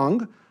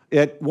Tuong,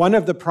 at one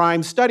of the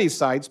PRIME study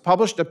sites,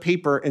 published a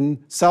paper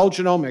in Cell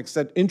Genomics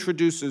that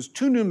introduces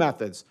 2 new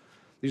methods.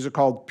 These are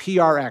called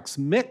PRX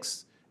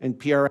Mix and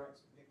PRX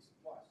Mix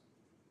Plus.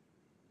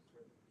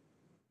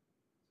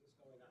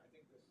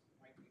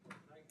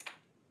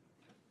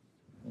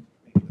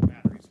 Maybe the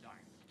battery's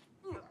dying.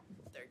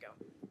 There you go.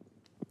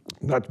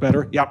 That's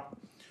better? Yep.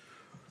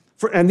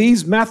 And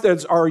these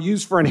methods are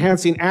used for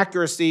enhancing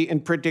accuracy in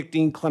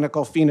predicting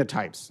clinical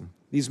phenotypes.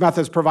 These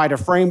methods provide a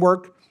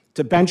framework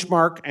to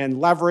benchmark and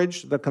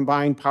leverage the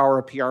combined power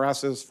of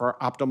PRSs for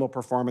optimal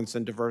performance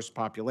in diverse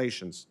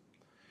populations.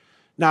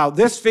 Now,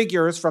 this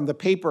figure is from the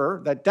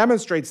paper that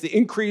demonstrates the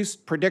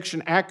increased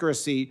prediction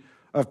accuracy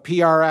of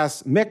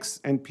PRS Mix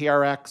and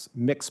PRX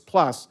Mix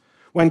Plus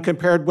when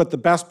compared with the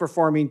best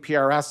performing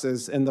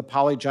PRSs in the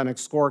Polygenic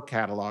Score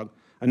Catalog,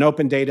 an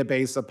open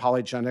database of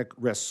polygenic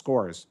risk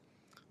scores.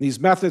 These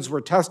methods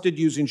were tested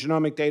using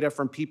genomic data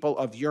from people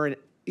of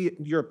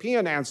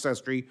European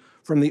ancestry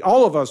from the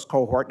All of Us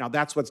cohort. Now,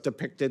 that's what's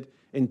depicted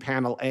in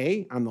panel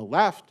A on the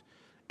left,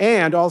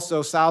 and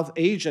also South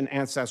Asian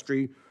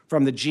ancestry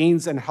from the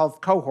Genes and Health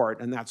cohort,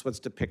 and that's what's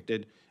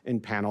depicted in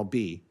panel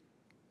B.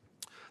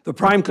 The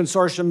PRIME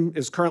Consortium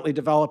is currently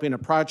developing a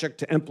project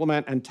to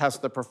implement and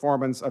test the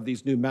performance of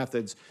these new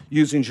methods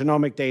using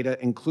genomic data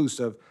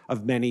inclusive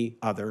of many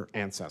other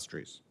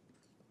ancestries.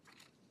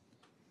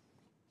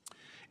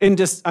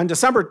 On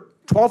December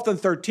 12th and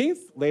 13th,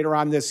 later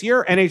on this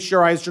year,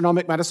 NHGRI's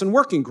Genomic Medicine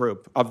Working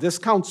Group of this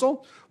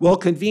council will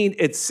convene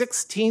its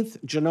 16th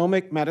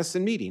Genomic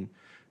Medicine meeting,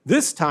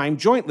 this time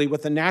jointly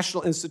with the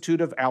National Institute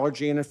of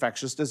Allergy and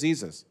Infectious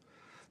Diseases.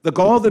 The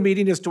goal of the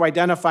meeting is to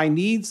identify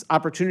needs,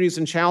 opportunities,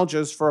 and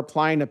challenges for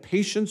applying a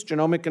patient's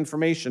genomic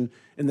information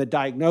in the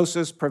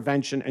diagnosis,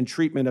 prevention, and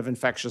treatment of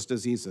infectious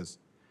diseases.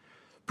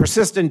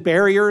 Persistent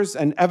barriers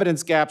and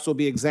evidence gaps will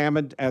be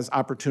examined as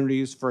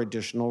opportunities for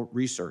additional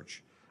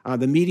research.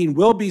 The meeting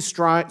will be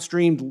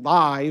streamed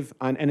live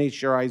on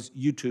NHGRI's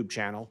YouTube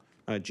channel,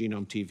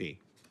 Genome TV.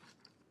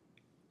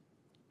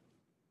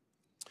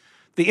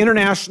 The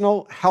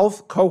International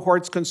Health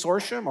Cohorts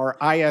Consortium, or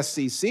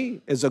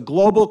ISCC, is a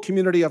global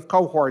community of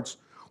cohorts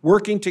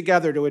working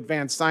together to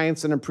advance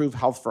science and improve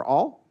health for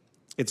all.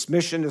 Its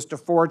mission is to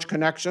forge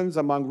connections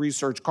among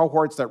research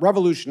cohorts that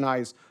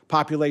revolutionize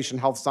population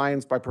health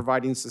science by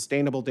providing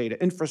sustainable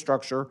data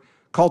infrastructure,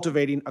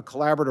 cultivating a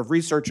collaborative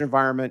research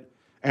environment,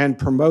 and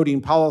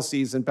promoting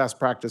policies and best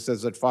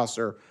practices that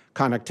foster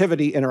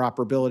connectivity,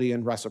 interoperability,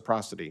 and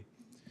reciprocity.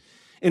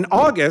 In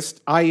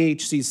August,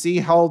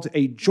 IHCC held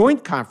a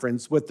joint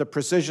conference with the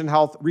Precision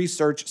Health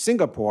Research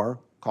Singapore,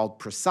 called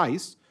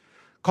PRECISE,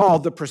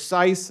 called the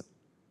PRECISE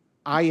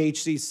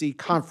IHCC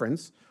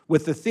Conference,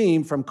 with the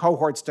theme From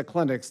Cohorts to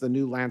Clinics, the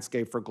New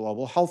Landscape for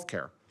Global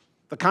Healthcare.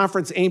 The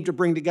conference aimed to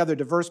bring together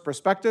diverse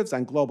perspectives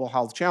on global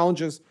health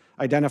challenges,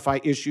 identify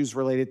issues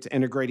related to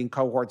integrating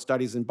cohort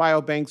studies in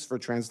biobanks for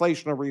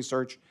translational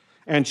research,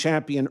 and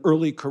champion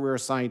early career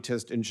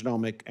scientists in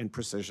genomic and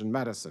precision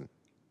medicine.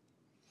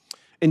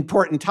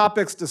 Important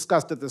topics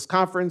discussed at this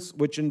conference,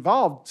 which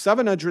involved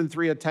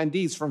 703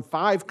 attendees from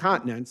 5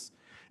 continents,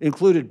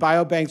 included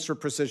biobanks for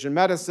precision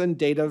medicine,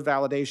 data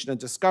validation and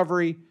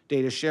discovery,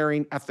 data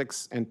sharing,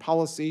 ethics and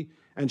policy,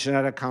 and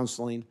genetic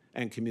counseling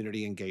and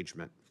community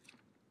engagement.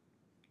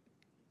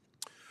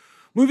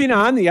 Moving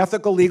on, the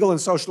Ethical, Legal,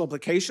 and Social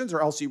Implications,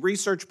 or ELSI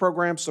research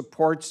program,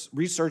 supports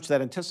research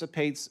that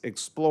anticipates,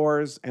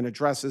 explores, and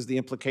addresses the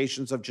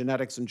implications of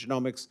genetics and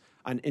genomics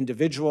on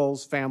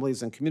individuals,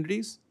 families, and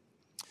communities.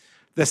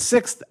 The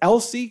 6th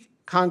ELSI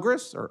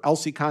Congress, or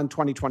ELSICon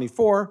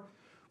 2024,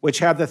 which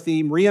had the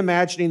theme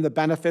Reimagining the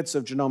Benefits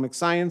of Genomic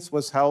Science,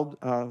 was held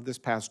this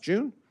past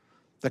June.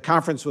 The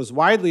conference was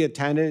widely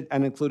attended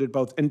and included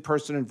both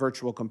in-person and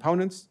virtual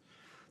components.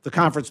 The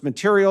conference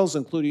materials,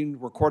 including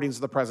recordings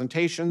of the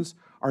presentations,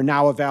 are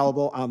now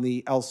available on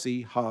the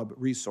ELSI Hub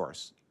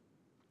resource.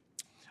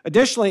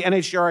 Additionally,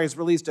 NHGRI has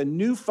released a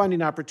new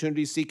funding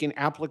opportunity seeking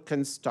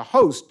applicants to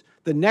host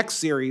the next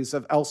series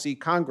of ELSI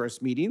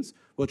Congress meetings,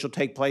 which will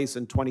take place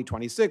in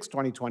 2026,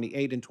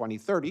 2028, and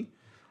 2030.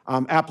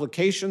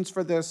 Applications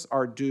for this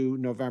are due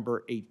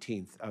November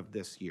 18th of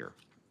this year.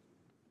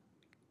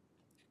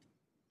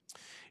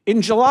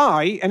 In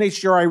July,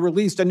 NHGRI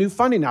released a new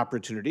funding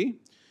opportunity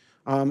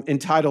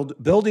entitled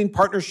Building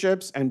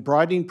Partnerships and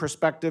Broadening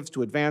Perspectives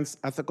to Advance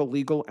Ethical,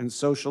 Legal, and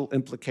Social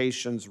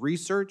Implications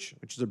Research,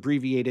 which is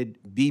abbreviated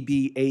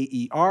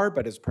BBAER,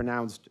 but is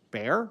pronounced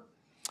BEAR.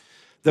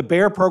 The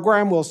BEAR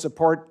program will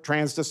support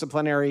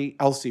transdisciplinary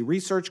ELSI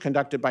research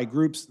conducted by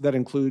groups that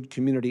include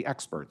community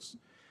experts.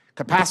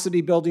 Capacity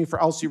building for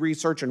ELSI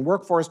research and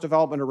workforce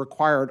development are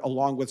required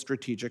along with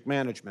strategic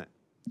management.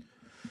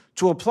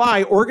 To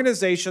apply,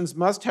 organizations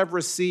must have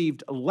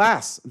received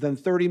less than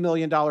 $30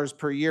 million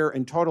per year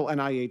in total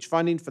NIH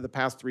funding for the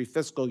past 3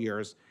 fiscal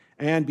years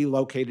and be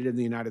located in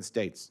the United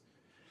States.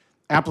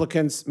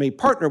 Applicants may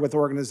partner with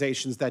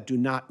organizations that do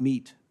not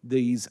meet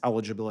these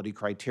eligibility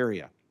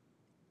criteria.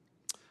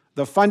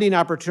 The funding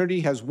opportunity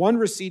has one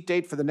receipt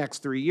date for the next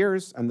 3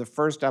 years, and the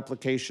first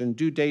application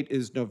due date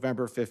is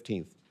November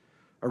 15th.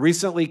 A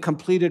recently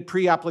completed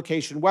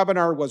pre-application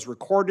webinar was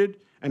recorded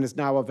and is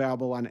now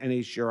available on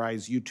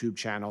NHGRI's YouTube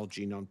channel,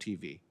 Genome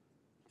TV.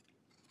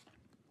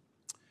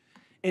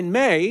 In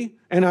May,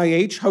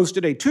 NIH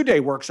hosted a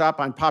 2-day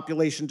workshop on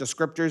population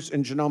descriptors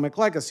and genomic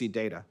legacy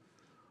data.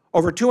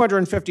 Over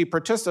 250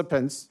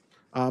 participants,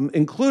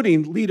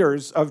 including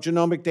leaders of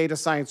genomic data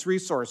science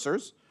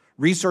resources,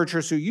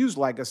 researchers who use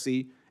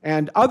legacy,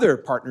 and other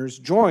partners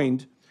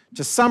joined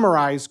to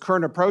summarize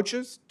current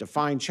approaches,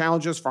 define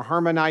challenges for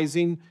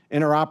harmonizing,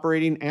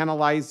 interoperating,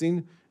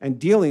 analyzing, and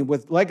dealing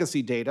with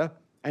legacy data,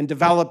 and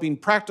developing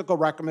practical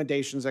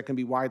recommendations that can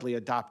be widely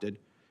adopted,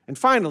 and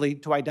finally,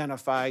 to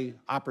identify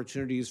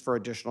opportunities for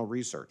additional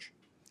research.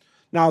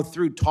 Now,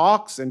 through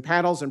talks and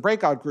panels and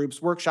breakout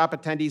groups, workshop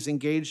attendees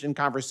engaged in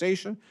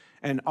conversation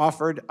and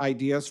offered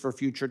ideas for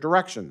future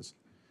directions.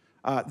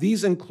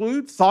 These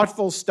include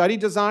thoughtful study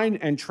design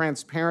and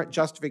transparent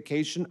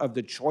justification of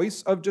the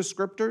choice of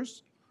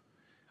descriptors.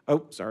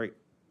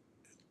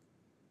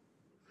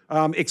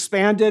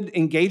 Expanded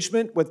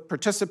engagement with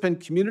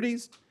participant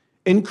communities,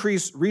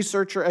 increased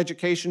researcher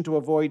education to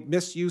avoid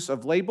misuse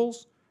of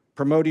labels,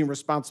 promoting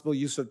responsible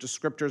use of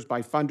descriptors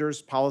by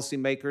funders,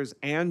 policymakers,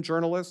 and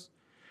journalists,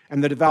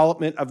 and the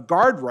development of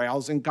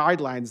guardrails and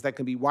guidelines that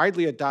can be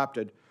widely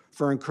adopted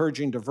for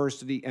encouraging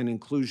diversity and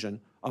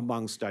inclusion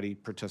among study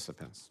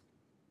participants.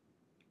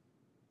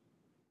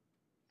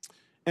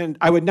 And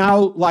I would now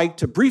like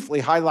to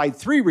briefly highlight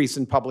 3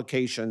 recent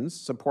publications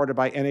supported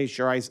by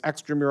NHGRI's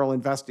extramural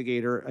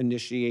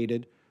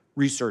investigator-initiated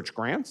research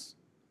grants.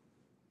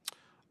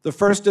 The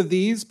first of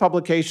these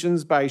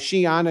publications by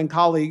Xian and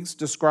colleagues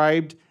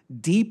described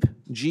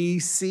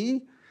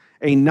DeepGC,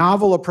 a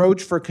novel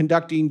approach for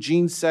conducting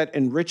gene set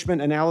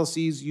enrichment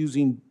analyses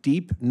using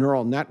deep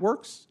neural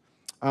networks.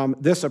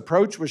 This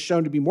approach was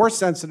shown to be more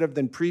sensitive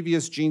than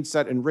previous gene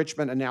set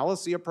enrichment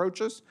analysis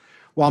approaches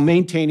while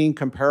maintaining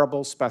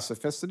comparable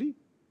specificity.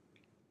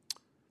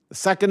 The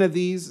second of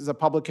these is a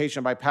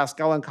publication by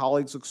Pascal and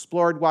colleagues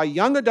explored why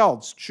young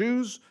adults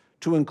choose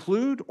to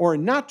include or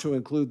not to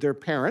include their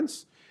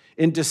parents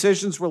in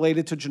decisions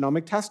related to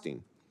genomic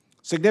testing.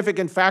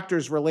 Significant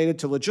factors related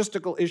to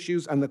logistical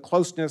issues and the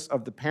closeness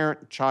of the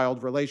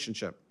parent-child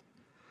relationship.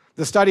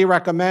 The study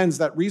recommends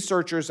that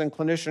researchers and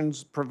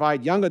clinicians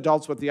provide young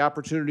adults with the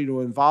opportunity to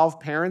involve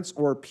parents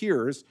or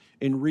peers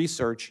in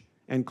research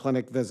and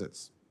clinic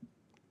visits.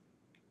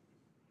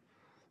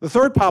 The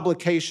third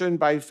publication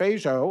by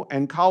Feijo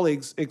and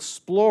colleagues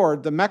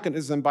explored the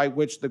mechanism by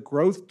which the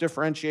growth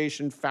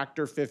differentiation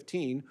factor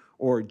 15,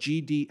 or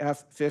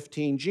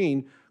GDF15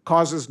 gene,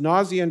 causes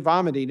nausea and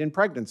vomiting in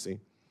pregnancy.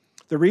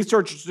 The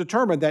researchers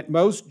determined that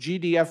most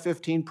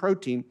GDF15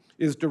 protein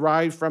is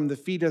derived from the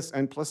fetus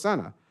and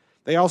placenta.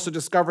 They also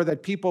discovered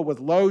that people with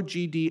low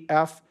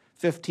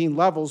GDF15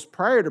 levels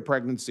prior to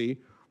pregnancy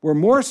were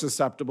more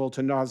susceptible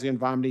to nausea and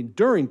vomiting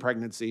during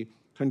pregnancy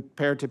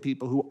compared to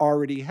people who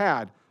already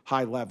had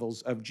high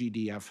levels of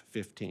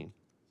GDF15.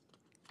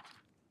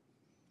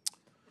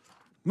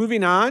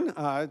 Moving on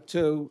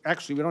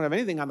actually, we don't have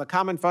anything on the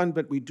Common Fund,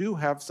 but we do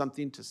have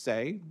something to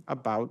say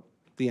about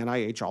the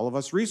NIH All of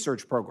Us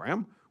research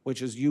program,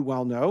 which, as you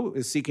well know,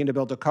 is seeking to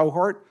build a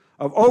cohort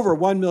of over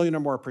 1 million or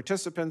more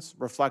participants,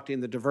 reflecting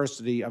the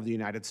diversity of the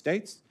United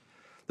States.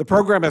 The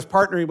program is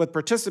partnering with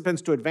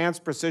participants to advance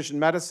precision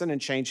medicine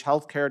and change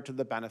healthcare to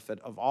the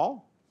benefit of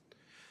all.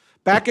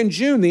 Back in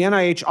June, the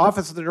NIH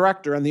Office of the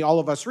Director and the All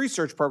of Us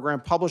research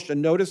program published a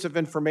notice of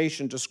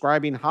information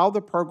describing how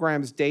the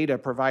program's data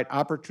provide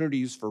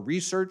opportunities for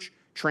research,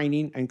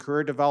 training, and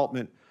career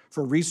development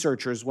for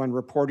researchers when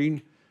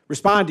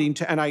responding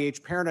to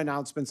NIH parent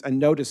announcements and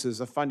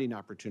notices of funding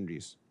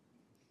opportunities.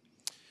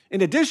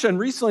 In addition,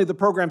 recently the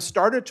program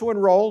started to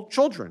enroll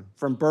children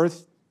from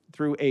birth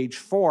through age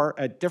 4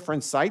 at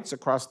different sites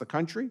across the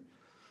country.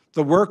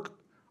 The work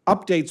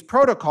updates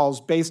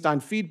protocols based on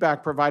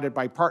feedback provided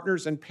by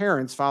partners and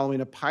parents following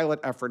a pilot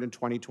effort in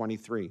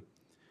 2023.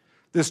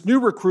 This new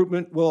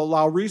recruitment will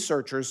allow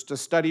researchers to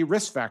study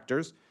risk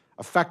factors,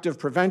 effective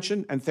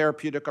prevention, and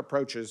therapeutic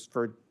approaches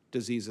for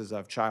diseases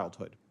of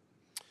childhood.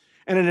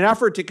 And in an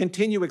effort to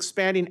continue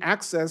expanding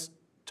access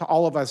to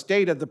All of Us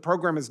data, the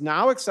program is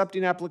now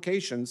accepting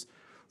applications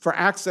for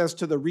access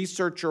to the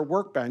researcher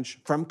workbench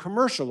from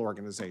commercial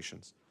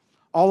organizations.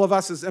 All of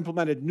Us has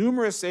implemented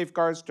numerous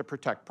safeguards to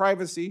protect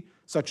privacy,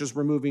 such as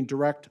removing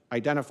direct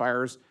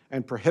identifiers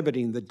and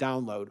prohibiting the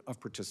download of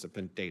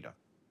participant data.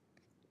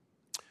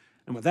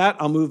 And with that,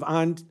 I'll move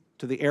on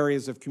to the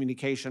areas of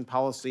communication,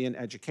 policy, and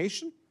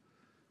education.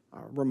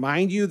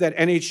 Remind you that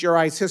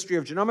NHGRI's History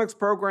of Genomics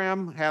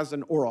program has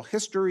an oral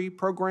history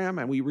program,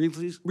 and we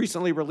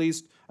recently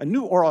released a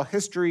new oral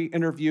history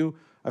interview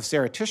of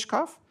Sarah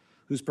Tishkoff,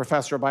 who's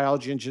professor of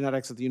biology and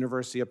genetics at the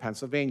University of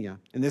Pennsylvania.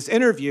 In this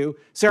interview,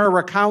 Sarah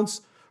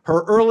recounts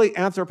her early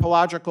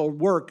anthropological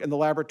work in the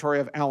laboratory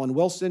of Alan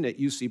Wilson at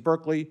UC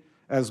Berkeley,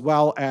 as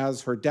well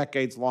as her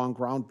decades-long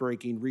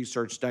groundbreaking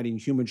research studying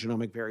human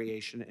genomic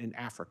variation in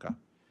Africa.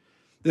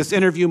 This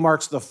interview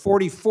marks the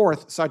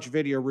 44th such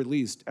video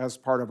released as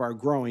part of our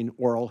growing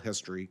oral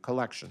history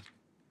collection.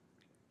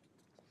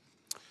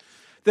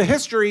 The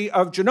History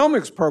of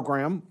Genomics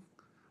program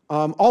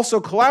also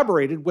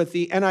collaborated with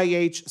the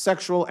NIH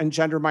Sexual and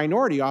Gender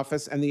Minority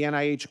Office and the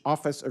NIH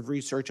Office of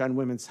Research on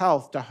Women's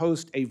Health to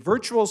host a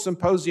virtual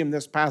symposium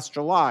this past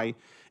July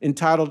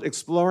entitled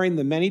Exploring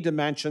the Many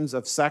Dimensions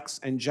of Sex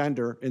and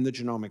Gender in the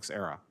Genomics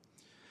Era.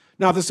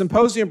 Now, the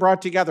symposium brought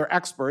together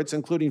experts,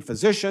 including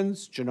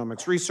physicians,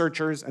 genomics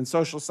researchers, and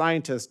social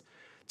scientists,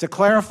 to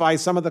clarify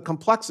some of the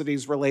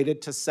complexities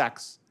related to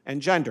sex and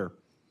gender.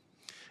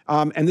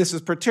 And this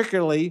is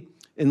particularly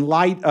in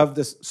light of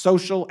the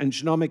social and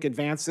genomic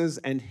advances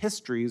and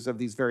histories of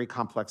these very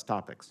complex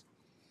topics.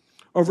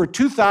 Over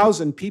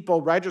 2,000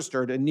 people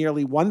registered and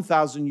nearly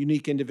 1,000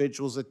 unique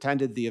individuals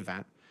attended the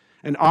event.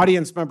 And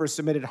audience members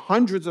submitted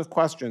hundreds of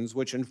questions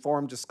which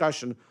informed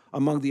discussion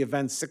among the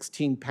event's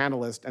 16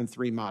 panelists and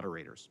 3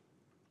 moderators.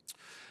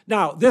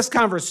 Now, this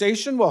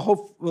conversation will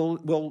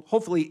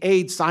hopefully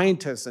aid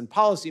scientists and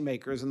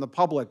policymakers and the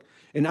public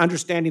in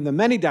understanding the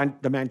many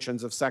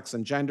dimensions of sex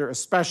and gender,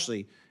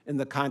 especially in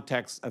the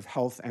context of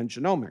health and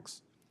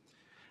genomics.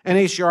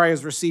 NHGRI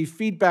has received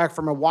feedback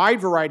from a wide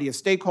variety of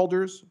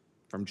stakeholders,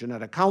 from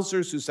genetic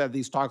counselors who said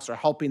these talks are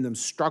helping them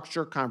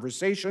structure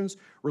conversations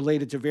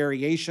related to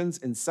variations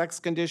in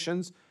sex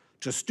conditions,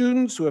 to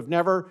students who have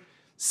never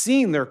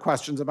seen their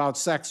questions about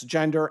sex,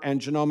 gender,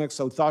 and genomics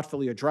so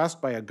thoughtfully addressed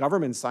by a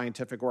government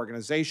scientific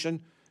organization,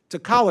 to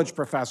college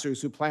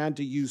professors who plan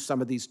to use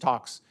some of these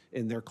talks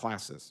in their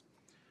classes.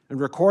 And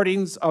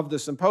recordings of the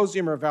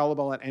symposium are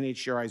available at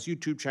NHGRI's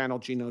YouTube channel,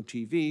 Genome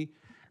TV,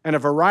 and a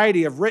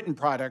variety of written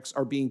products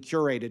are being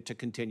curated to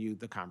continue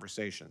the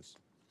conversations.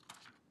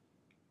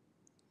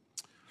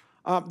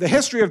 The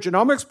History of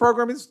Genomics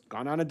program has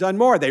gone on and done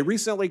more. They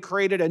recently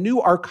created a new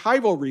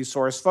archival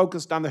resource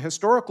focused on the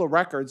historical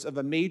records of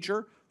a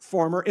major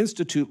former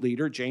institute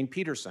leader, Jane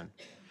Peterson.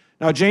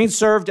 Now, Jane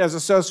served as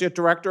Associate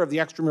Director of the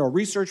Extramural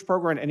Research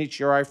Program at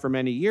NHGRI for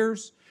many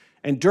years,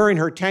 and during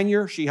her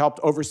tenure, she helped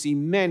oversee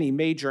many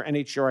major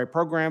NHGRI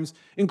programs,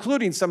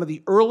 including some of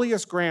the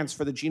earliest grants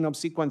for the genome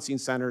sequencing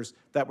centers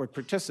that would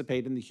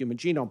participate in the Human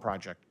Genome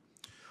Project.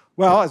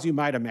 Well, as you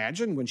might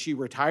imagine, when she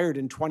retired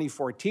in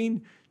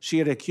 2014, she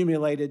had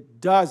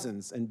accumulated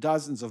dozens and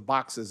dozens of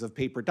boxes of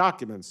paper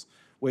documents,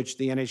 which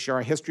the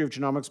NHGRI History of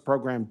Genomics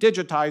program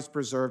digitized,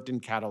 preserved,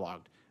 and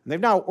cataloged. And they've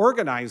now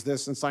organized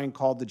this in something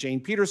called the Jane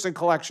Peterson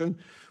Collection,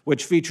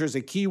 which features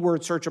a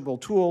keyword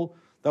searchable tool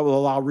that will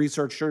allow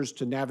researchers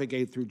to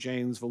navigate through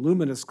Jane's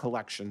voluminous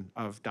collection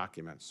of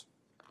documents.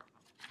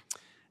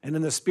 And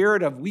in the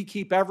spirit of we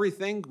keep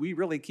everything, we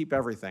really keep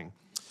everything.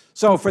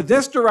 So for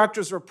this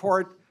director's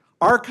report,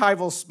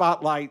 Archival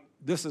Spotlight,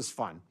 this is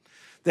fun.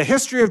 The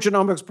History of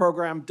Genomics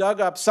program dug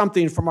up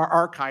something from our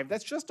archive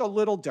that's just a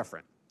little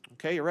different.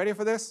 Okay, you ready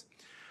for this?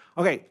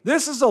 Okay,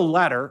 this is a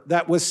letter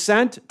that was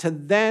sent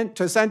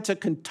to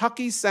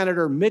Kentucky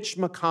Senator Mitch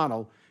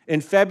McConnell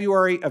in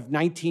February of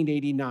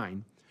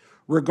 1989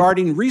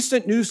 regarding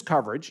recent news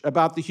coverage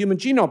about the Human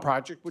Genome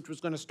Project, which was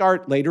going to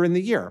start later in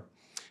the year.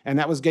 And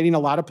that was getting a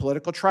lot of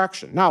political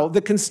traction. Now,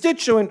 the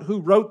constituent who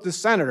wrote the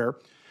senator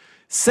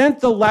sent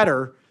the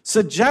letter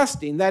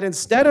suggesting that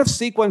instead of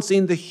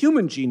sequencing the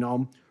human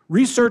genome,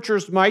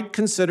 researchers might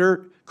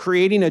consider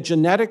creating a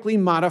genetically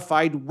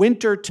modified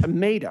winter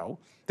tomato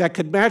that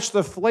could match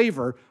the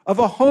flavor of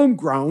a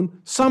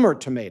homegrown summer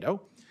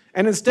tomato,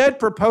 and instead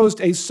proposed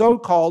a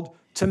so-called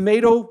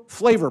tomato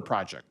flavor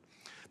project.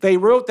 They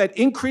wrote that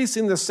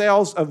increasing the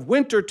sales of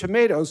winter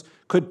tomatoes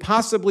could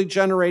possibly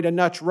generate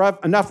enough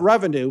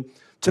revenue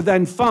to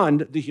then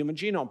fund the Human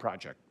Genome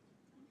Project.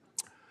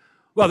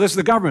 Well, this is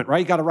the government, right?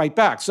 You got to write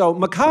back. So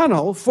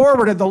McConnell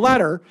forwarded the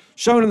letter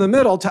shown in the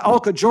middle to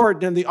Elka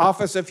Jordan in the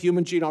Office of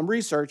Human Genome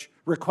Research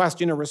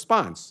requesting a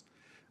response.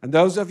 And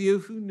those of you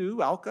who knew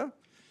Elka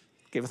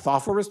gave a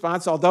thoughtful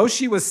response. Although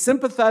she was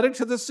sympathetic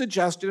to the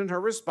suggestion in her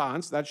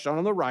response, that's shown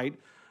on the right,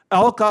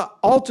 Elka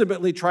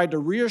ultimately tried to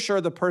reassure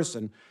the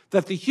person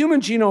that the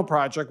Human Genome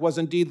Project was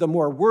indeed the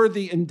more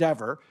worthy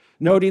endeavor,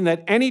 noting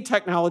that any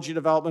technology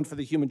development for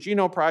the Human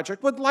Genome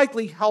Project would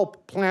likely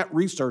help plant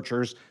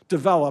researchers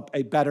develop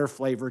a better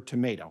flavored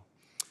tomato.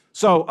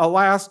 So,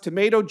 alas,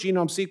 tomato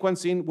genome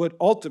sequencing would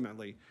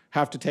ultimately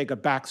have to take a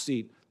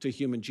backseat to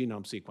human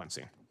genome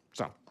sequencing.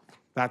 So,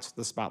 that's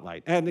the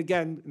spotlight. And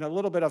again, a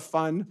little bit of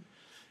fun.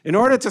 In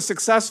order to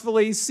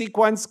successfully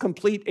sequence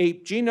complete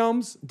ape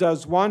genomes,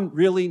 does one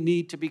really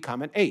need to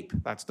become an ape?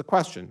 That's the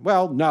question.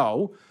 Well,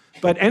 no,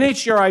 but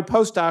NHGRI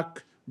postdoc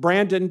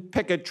Brandon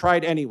Pickett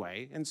tried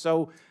anyway. And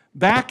so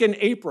back in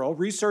April,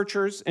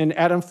 researchers in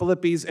Adam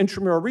Filippi's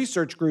intramural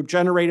research group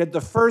generated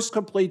the first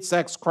complete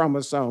sex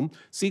chromosome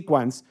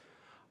sequence,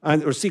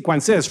 or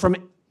sequences from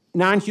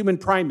non-human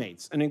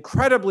primates, an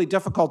incredibly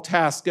difficult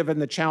task given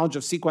the challenge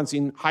of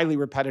sequencing highly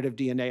repetitive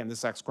DNA in the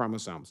sex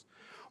chromosomes.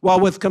 While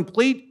with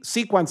complete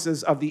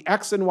sequences of the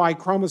X and Y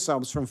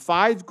chromosomes from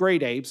 5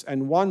 great apes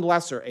and 1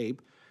 lesser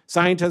ape,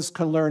 scientists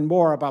can learn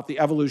more about the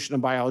evolution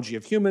and biology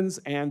of humans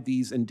and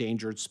these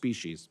endangered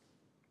species.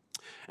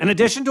 In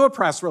addition to a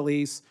press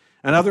release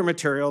and other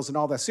materials and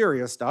all the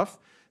serious stuff,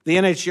 the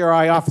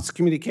NHGRI Office of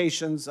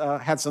Communications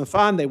had some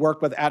fun. They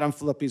worked with Adam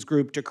Filippi's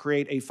group to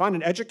create a fun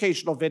and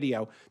educational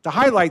video to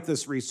highlight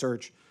this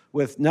research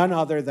with none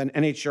other than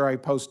NHGRI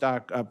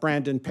postdoc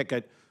Brandon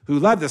Pickett, who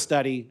led the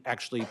study,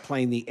 actually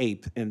playing the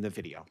ape in the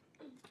video.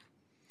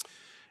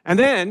 And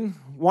then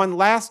one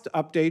last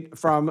update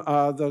from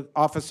the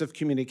Office of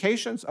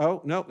Communications.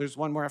 Oh, no, there's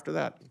one more after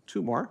that,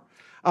 2 more.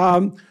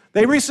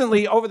 They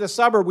recently, over the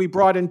summer, we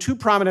brought in 2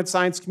 prominent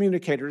science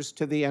communicators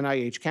to the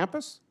NIH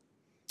campus.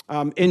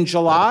 In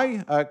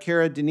July,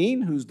 Kara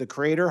Dineen, who's the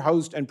creator,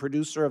 host, and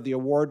producer of the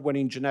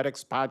award-winning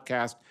genetics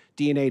podcast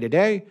DNA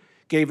Today,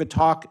 gave a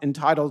talk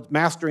entitled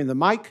Mastering the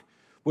Mic,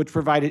 which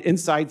provided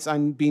insights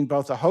on being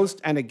both a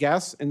host and a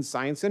guest in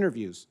science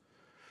interviews.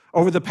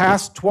 Over the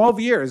past 12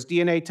 years,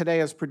 DNA Today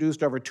has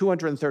produced over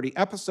 230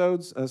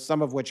 episodes,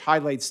 some of which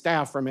highlight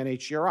staff from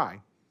NHGRI.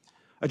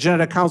 A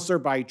genetic counselor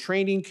by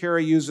training,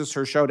 Kara uses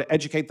her show to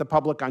educate the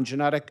public on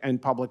genetic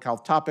and public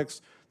health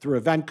topics through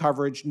event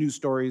coverage, news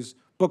stories,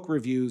 book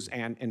reviews,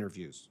 and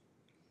interviews.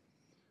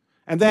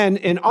 And then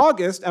in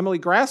August, Emily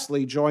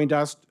Grassley joined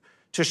us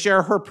to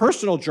share her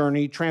personal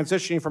journey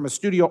transitioning from a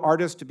studio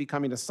artist to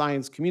becoming a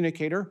science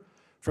communicator.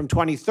 From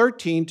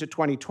 2013 to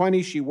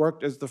 2020, she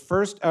worked as the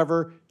first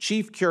ever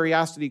chief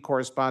curiosity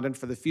correspondent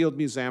for the Field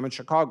Museum in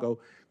Chicago,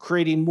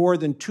 creating more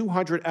than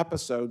 200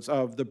 episodes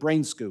of The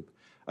Brain Scoop,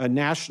 a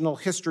national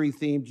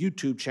history-themed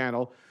YouTube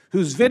channel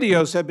whose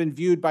videos have been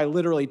viewed by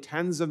literally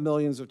tens of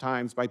millions of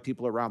times by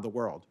people around the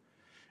world.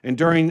 And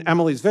during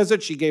Emily's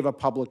visit, she gave a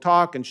public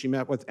talk and she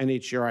met with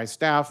NHGRI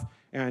staff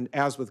and,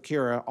 as with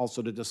Kira,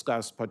 also to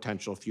discuss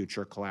potential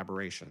future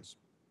collaborations.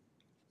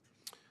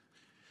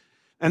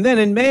 And then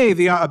in May,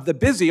 the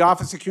busy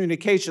Office of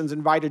Communications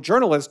invited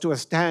journalists to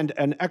attend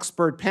an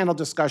expert panel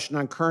discussion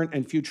on current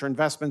and future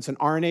investments in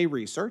RNA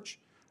research.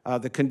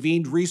 The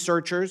convened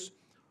researchers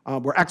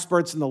were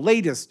experts in the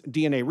latest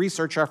DNA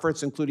research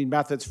efforts, including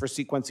methods for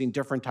sequencing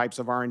different types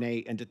of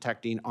RNA and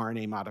detecting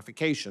RNA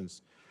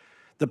modifications.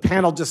 The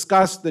panel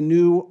discussed the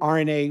new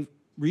RNA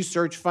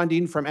research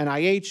funding from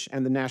NIH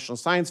and the National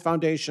Science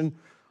Foundation,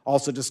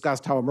 also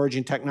discussed how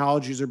emerging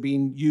technologies are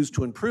being used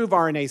to improve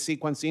RNA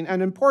sequencing,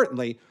 and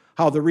importantly,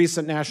 how the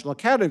recent National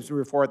Academies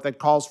report that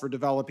calls for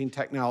developing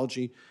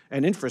technology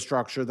and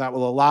infrastructure that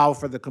will allow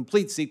for the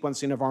complete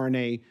sequencing of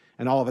RNA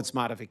and all of its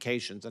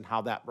modifications, and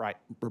how that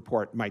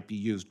report might be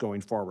used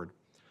going forward.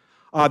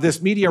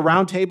 This media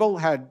roundtable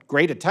had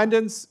great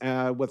attendance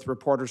with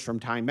reporters from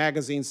Time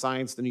Magazine,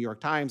 Science, The New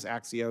York Times,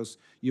 Axios,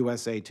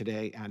 USA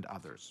Today, and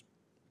others.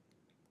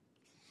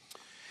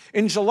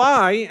 In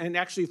July, and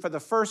actually for the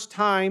first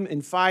time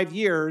in 5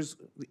 years,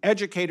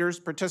 educators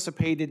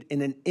participated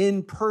in an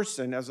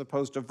in-person, as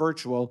opposed to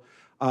virtual,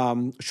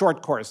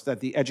 short course that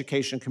the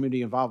Education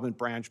Community Involvement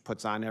Branch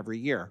puts on every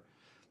year.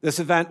 This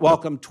event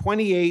welcomed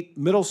 28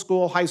 middle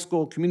school, high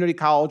school, community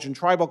college, and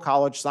tribal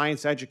college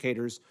science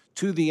educators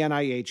to the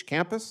NIH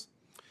campus.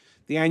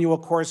 The annual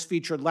course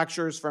featured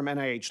lectures from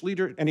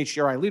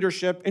NHGRI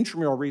leadership,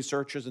 intramural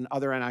researchers, and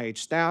other NIH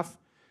staff.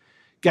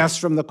 Guests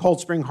from the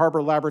Cold Spring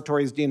Harbor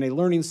Laboratories DNA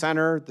Learning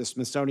Center, the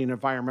Smithsonian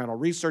Environmental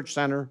Research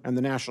Center, and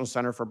the National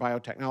Center for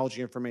Biotechnology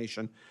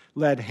Information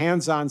led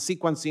hands-on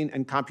sequencing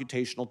and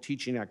computational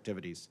teaching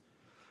activities.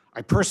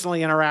 I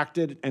personally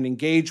interacted and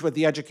engaged with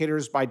the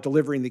educators by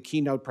delivering the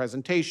keynote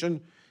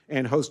presentation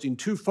and hosting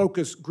 2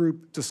 focus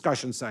group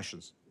discussion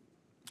sessions.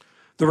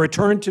 The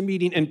return to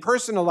meeting in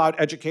person allowed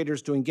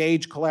educators to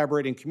engage,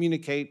 collaborate, and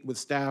communicate with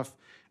staff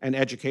and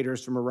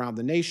educators from around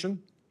the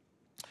nation.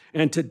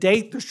 And to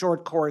date, the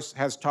short course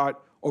has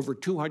taught over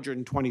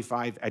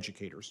 225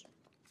 educators.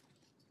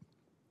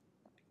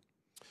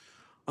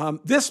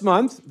 This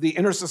month, the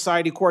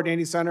Intersociety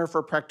Coordinating Center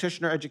for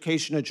Practitioner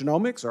Education and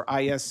Genomics, or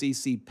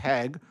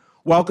ISCC-PEG,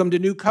 welcomed a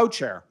new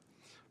co-chair,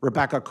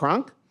 Rebecca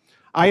Cronk.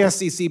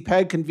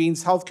 ISCC-PEG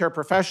convenes healthcare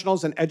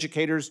professionals and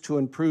educators to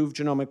improve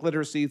genomic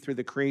literacy through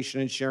the creation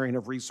and sharing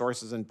of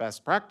resources and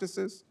best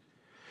practices.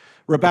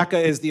 Rebecca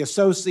is the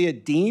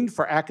Associate Dean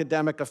for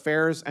Academic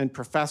Affairs and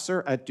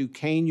Professor at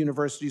Duquesne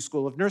University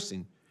School of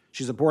Nursing.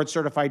 She's a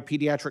board-certified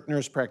pediatric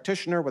nurse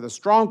practitioner with a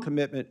strong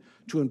commitment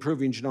to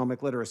improving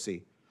genomic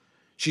literacy.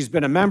 She's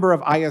been a member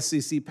of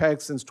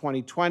ISCC-PEG since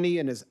 2020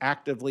 and is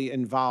actively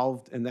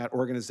involved in that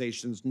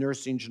organization's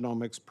Nursing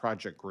Genomics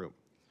Project Group.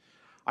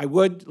 I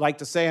would like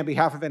to say on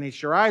behalf of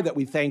NHGRI that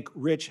we thank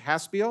Rich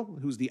Haspiel,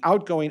 who's the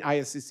outgoing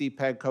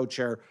ISCC-PEG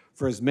co-chair,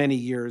 for his many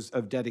years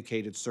of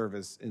dedicated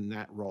service in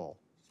that role.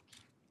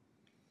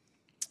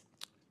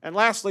 And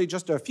lastly,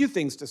 just a few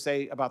things to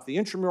say about the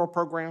intramural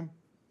program.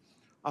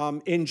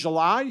 In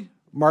July,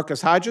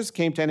 Marcus Hodges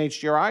came to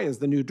NHGRI as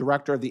the new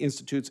director of the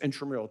Institute's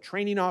Intramural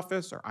Training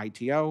Office, or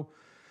ITO.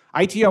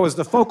 ITO is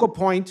the focal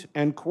point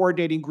and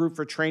coordinating group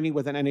for training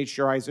within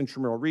NHGRI's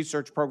intramural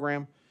research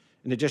program.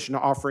 In addition to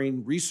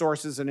offering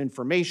resources and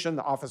information,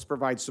 the office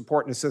provides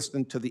support and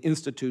assistance to the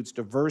Institute's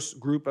diverse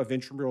group of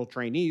intramural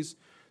trainees,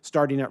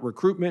 starting at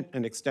recruitment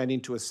and extending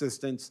to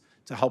assistance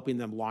to helping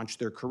them launch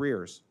their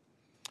careers.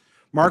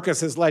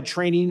 Marcus has led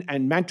training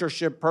and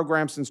mentorship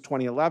programs since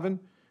 2011.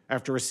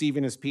 After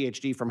receiving his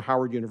PhD from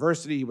Howard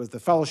University, he was the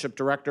fellowship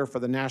director for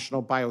the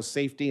National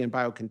Biosafety and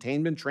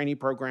Biocontainment Training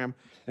Program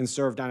and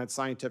served on its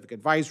scientific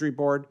advisory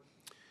board.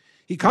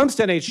 He comes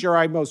to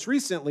NHGRI most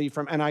recently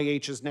from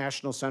NIH's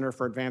National Center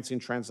for Advancing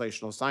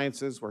Translational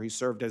Sciences, where he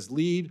served as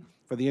lead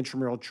for the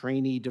intramural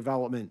trainee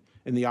development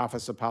in the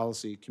Office of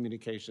Policy,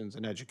 Communications,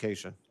 and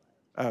Education.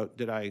 Oh,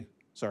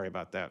 sorry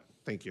about that.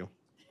 Thank you.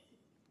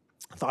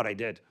 I thought I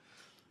did.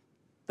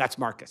 That's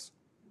Marcus.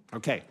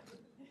 Okay.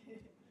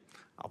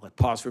 I'll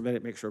pause for a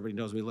minute, make sure everybody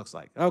knows what he looks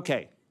like.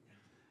 Okay.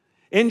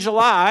 In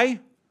July,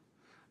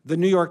 the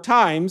New York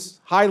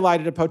Times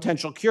highlighted a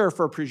potential cure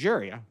for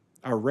progeria,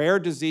 a rare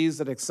disease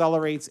that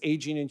accelerates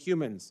aging in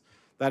humans.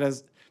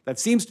 That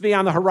seems to be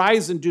on the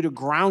horizon due to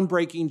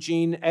groundbreaking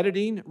gene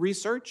editing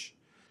research.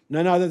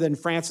 None other than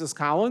Francis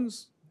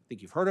Collins. I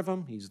think you've heard of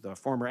him. He's the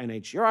former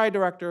NHGRI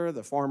director,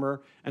 the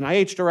former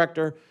NIH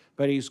director,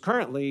 but he's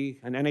currently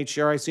an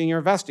NHGRI senior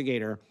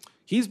investigator.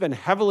 He's been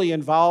heavily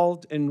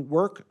involved in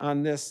work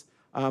on this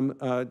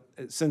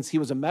since he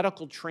was a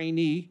medical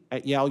trainee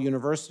at Yale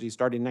University,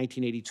 starting in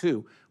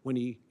 1982, when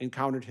he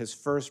encountered his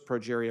first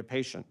progeria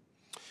patient.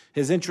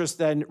 His interest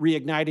then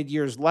reignited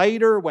years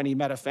later when he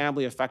met a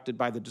family affected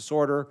by the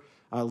disorder,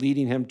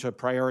 leading him to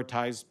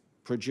prioritize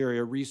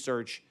progeria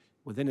research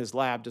within his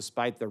lab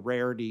despite the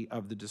rarity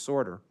of the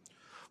disorder.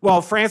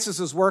 Well,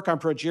 Francis's work on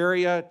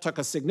progeria took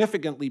a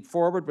significant leap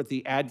forward with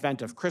the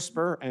advent of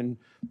CRISPR and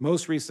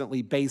most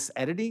recently base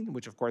editing,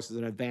 which of course is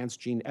an advanced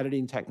gene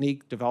editing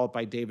technique developed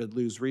by David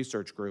Liu's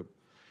research group.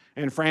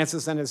 And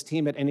Francis and his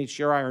team at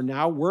NHGRI are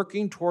now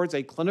working towards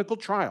a clinical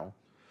trial,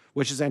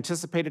 which is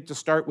anticipated to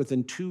start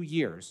within 2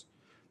 years.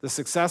 The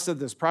success of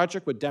this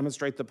project would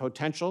demonstrate the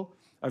potential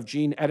of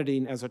gene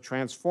editing as a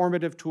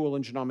transformative tool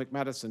in genomic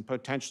medicine,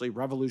 potentially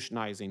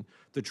revolutionizing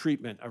the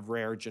treatment of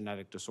rare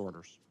genetic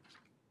disorders.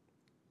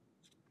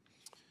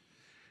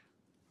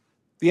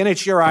 The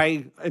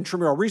NHGRI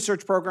intramural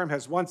research program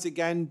has once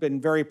again been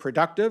very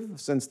productive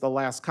since the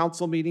last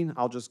council meeting.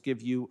 I'll just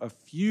give you a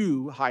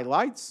few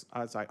highlights,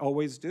 as I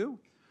always do.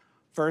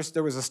 First,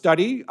 there was a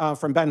study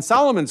from Ben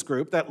Solomon's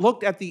group that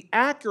looked at the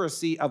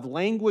accuracy of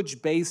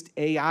language-based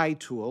AI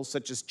tools,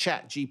 such as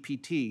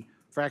ChatGPT,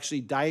 for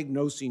actually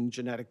diagnosing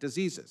genetic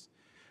diseases.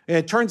 And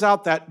it turns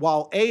out that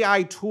while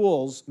AI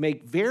tools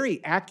make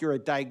very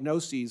accurate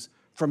diagnoses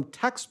from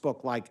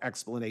textbook-like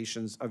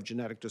explanations of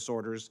genetic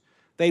disorders,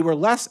 they were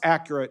less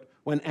accurate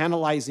when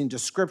analyzing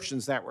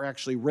descriptions that were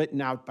actually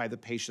written out by the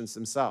patients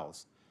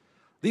themselves.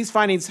 These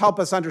findings help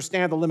us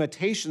understand the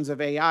limitations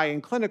of AI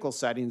in clinical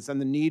settings and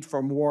the need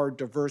for more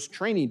diverse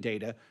training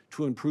data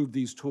to improve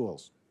these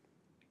tools.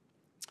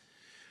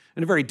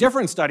 In a very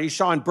different study,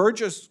 Sean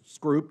Burgess'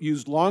 group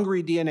used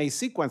long-read DNA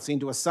sequencing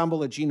to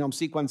assemble a genome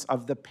sequence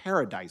of the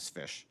paradise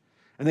fish.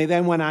 And they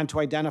then went on to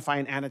identify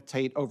and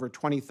annotate over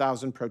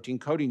 20,000 protein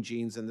coding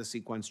genes in the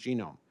sequenced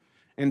genome.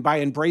 And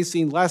by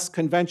embracing less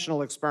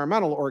conventional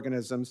experimental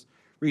organisms,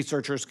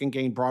 researchers can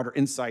gain broader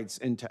insights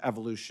into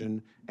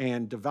evolution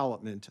and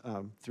development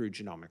through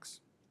genomics.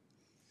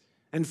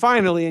 And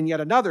finally, in yet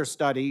another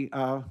study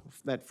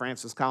that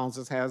Francis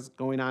Collins has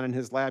going on in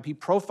his lab, he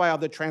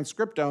profiled the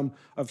transcriptome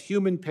of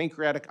human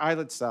pancreatic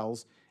islet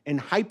cells in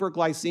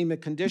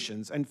hyperglycemic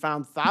conditions and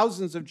found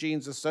thousands of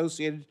genes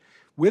associated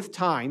with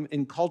time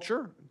in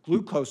culture,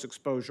 glucose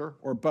exposure,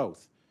 or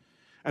both.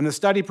 And the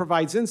study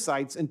provides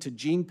insights into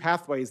gene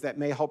pathways that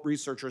may help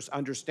researchers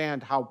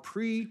understand how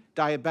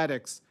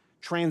pre-diabetics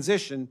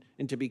transition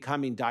into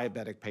becoming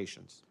diabetic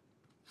patients.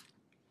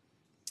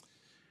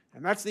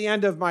 And that's the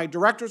end of my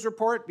director's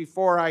report.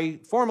 Before I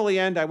formally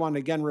end, I want to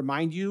again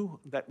remind you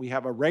that we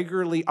have a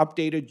regularly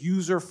updated,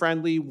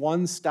 user-friendly,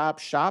 one-stop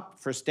shop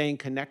for staying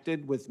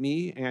connected with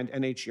me and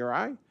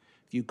NHGRI.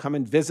 If you come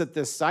and visit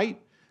this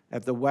site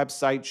at the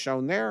website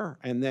shown there,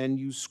 and then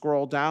you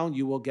scroll down,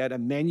 you will get a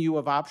menu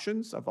of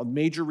options of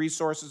major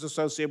resources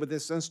associated with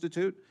this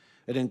institute.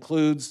 It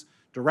includes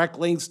direct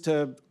links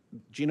to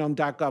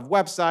genome.gov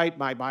website,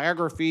 my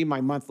biography, my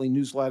monthly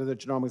newsletter, The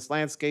Genomics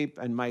Landscape,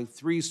 and my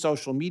 3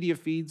 social media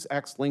feeds,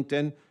 X,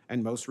 LinkedIn,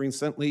 and most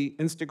recently,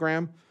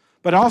 Instagram.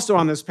 But also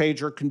on this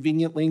page are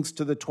convenient links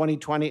to the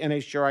 2020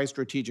 NHGRI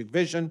Strategic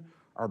Vision,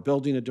 our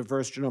Building a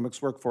Diverse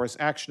Genomics Workforce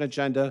Action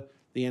Agenda,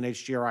 the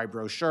NHGRI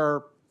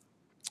brochure,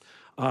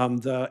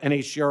 the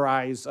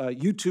NHGRI's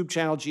YouTube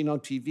channel,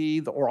 Genome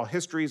TV, the oral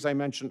histories I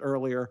mentioned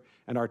earlier,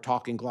 and our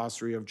talking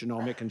glossary of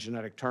genomic and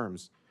genetic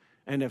terms.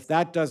 And if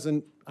that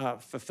doesn't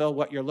fulfill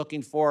what you're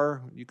looking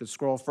for, you can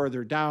scroll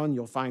further down.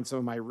 You'll find some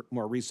of my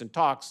more recent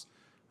talks,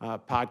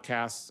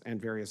 podcasts,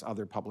 and various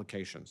other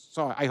publications.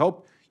 So I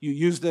hope you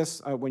use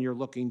this when you're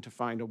looking to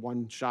find a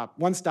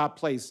one-stop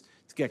place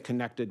to get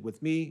connected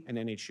with me and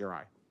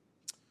NHGRI.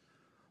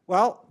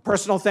 Well,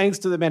 personal thanks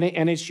to the many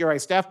NHGRI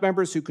staff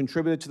members who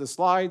contributed to the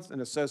slides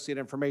and associated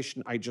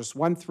information I just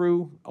went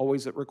through.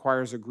 Always it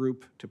requires a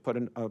group to put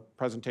a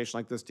presentation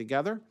like this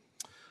together.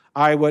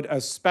 I would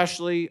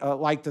especially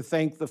like to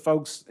thank the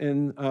folks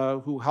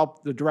who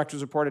helped the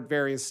director's report at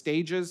various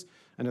stages,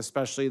 and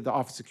especially the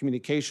Office of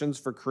Communications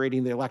for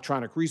creating the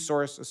electronic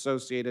resource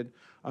associated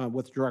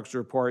with the director's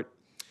report.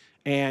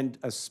 And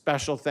a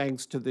special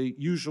thanks to the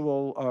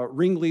usual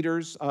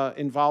ringleaders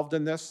involved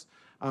in this.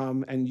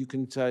 And you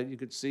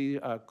could see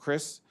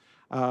Chris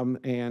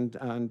and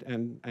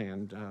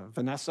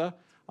Vanessa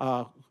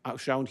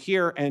shown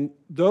here. And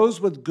those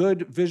with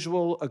good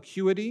visual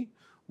acuity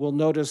will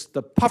notice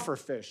the puffer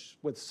fish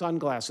with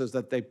sunglasses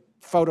that they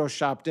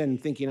photoshopped in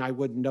thinking I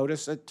wouldn't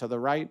notice it to the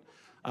right,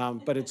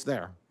 but it's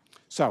there.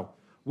 So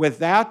with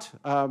that,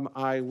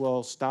 I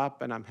will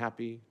stop, and I'm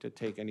happy to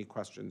take any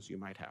questions you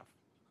might have.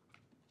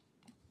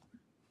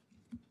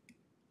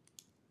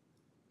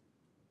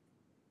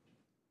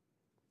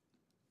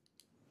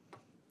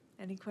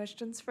 Any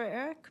questions for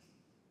Eric?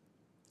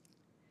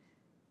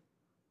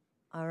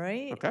 All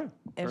right. Okay,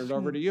 turn it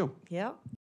over to you. Yep.